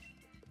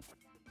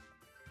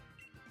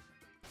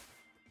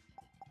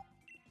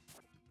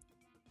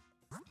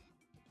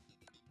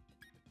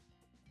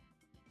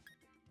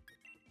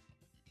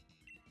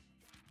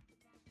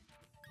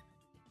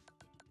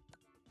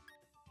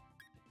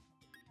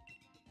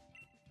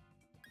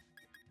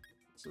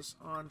 Is this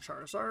on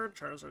Charizard?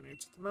 Charizard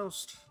needs it the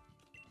most.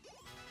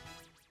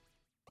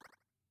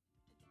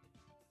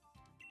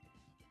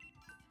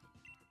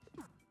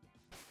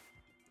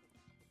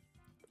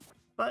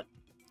 But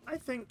I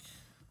think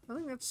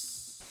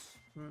that's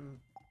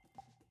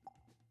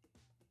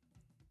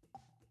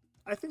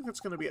I think that's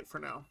gonna be it for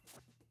now.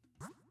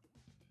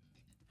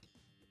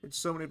 It's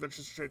so many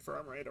adventures to trade for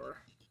Armor or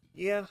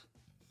yeah.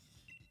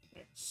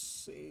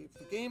 Let's save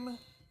the game.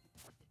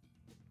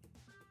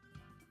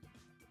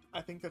 I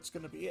think that's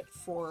going to be it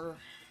for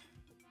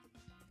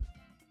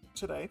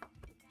today.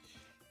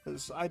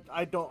 Because I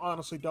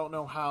honestly don't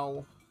know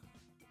how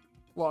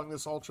long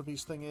this Ultra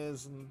Beast thing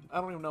is, and I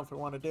don't even know if I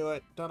want to do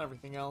it. Done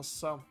everything else,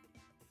 so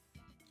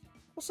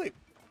we'll see.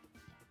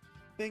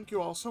 Thank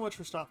you all so much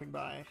for stopping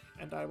by,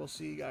 and I will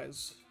see you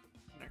guys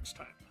next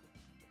time.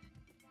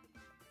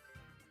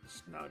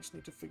 So now I just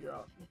need to figure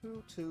out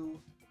who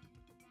to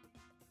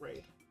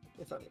raid,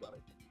 if anybody.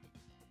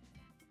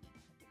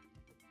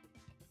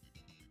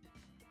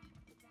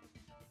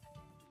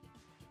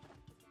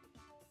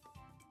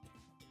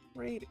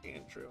 Raid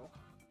Andrew.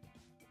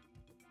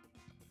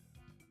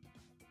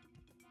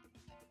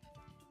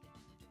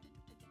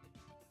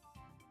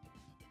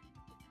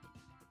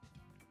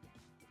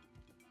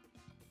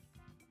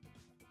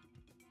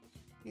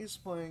 He's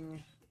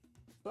playing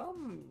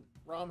some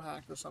ROM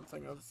hack or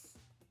something of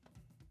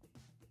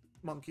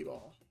Monkey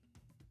Ball.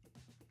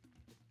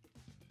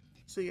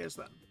 See you guys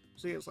then.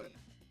 See you guys later.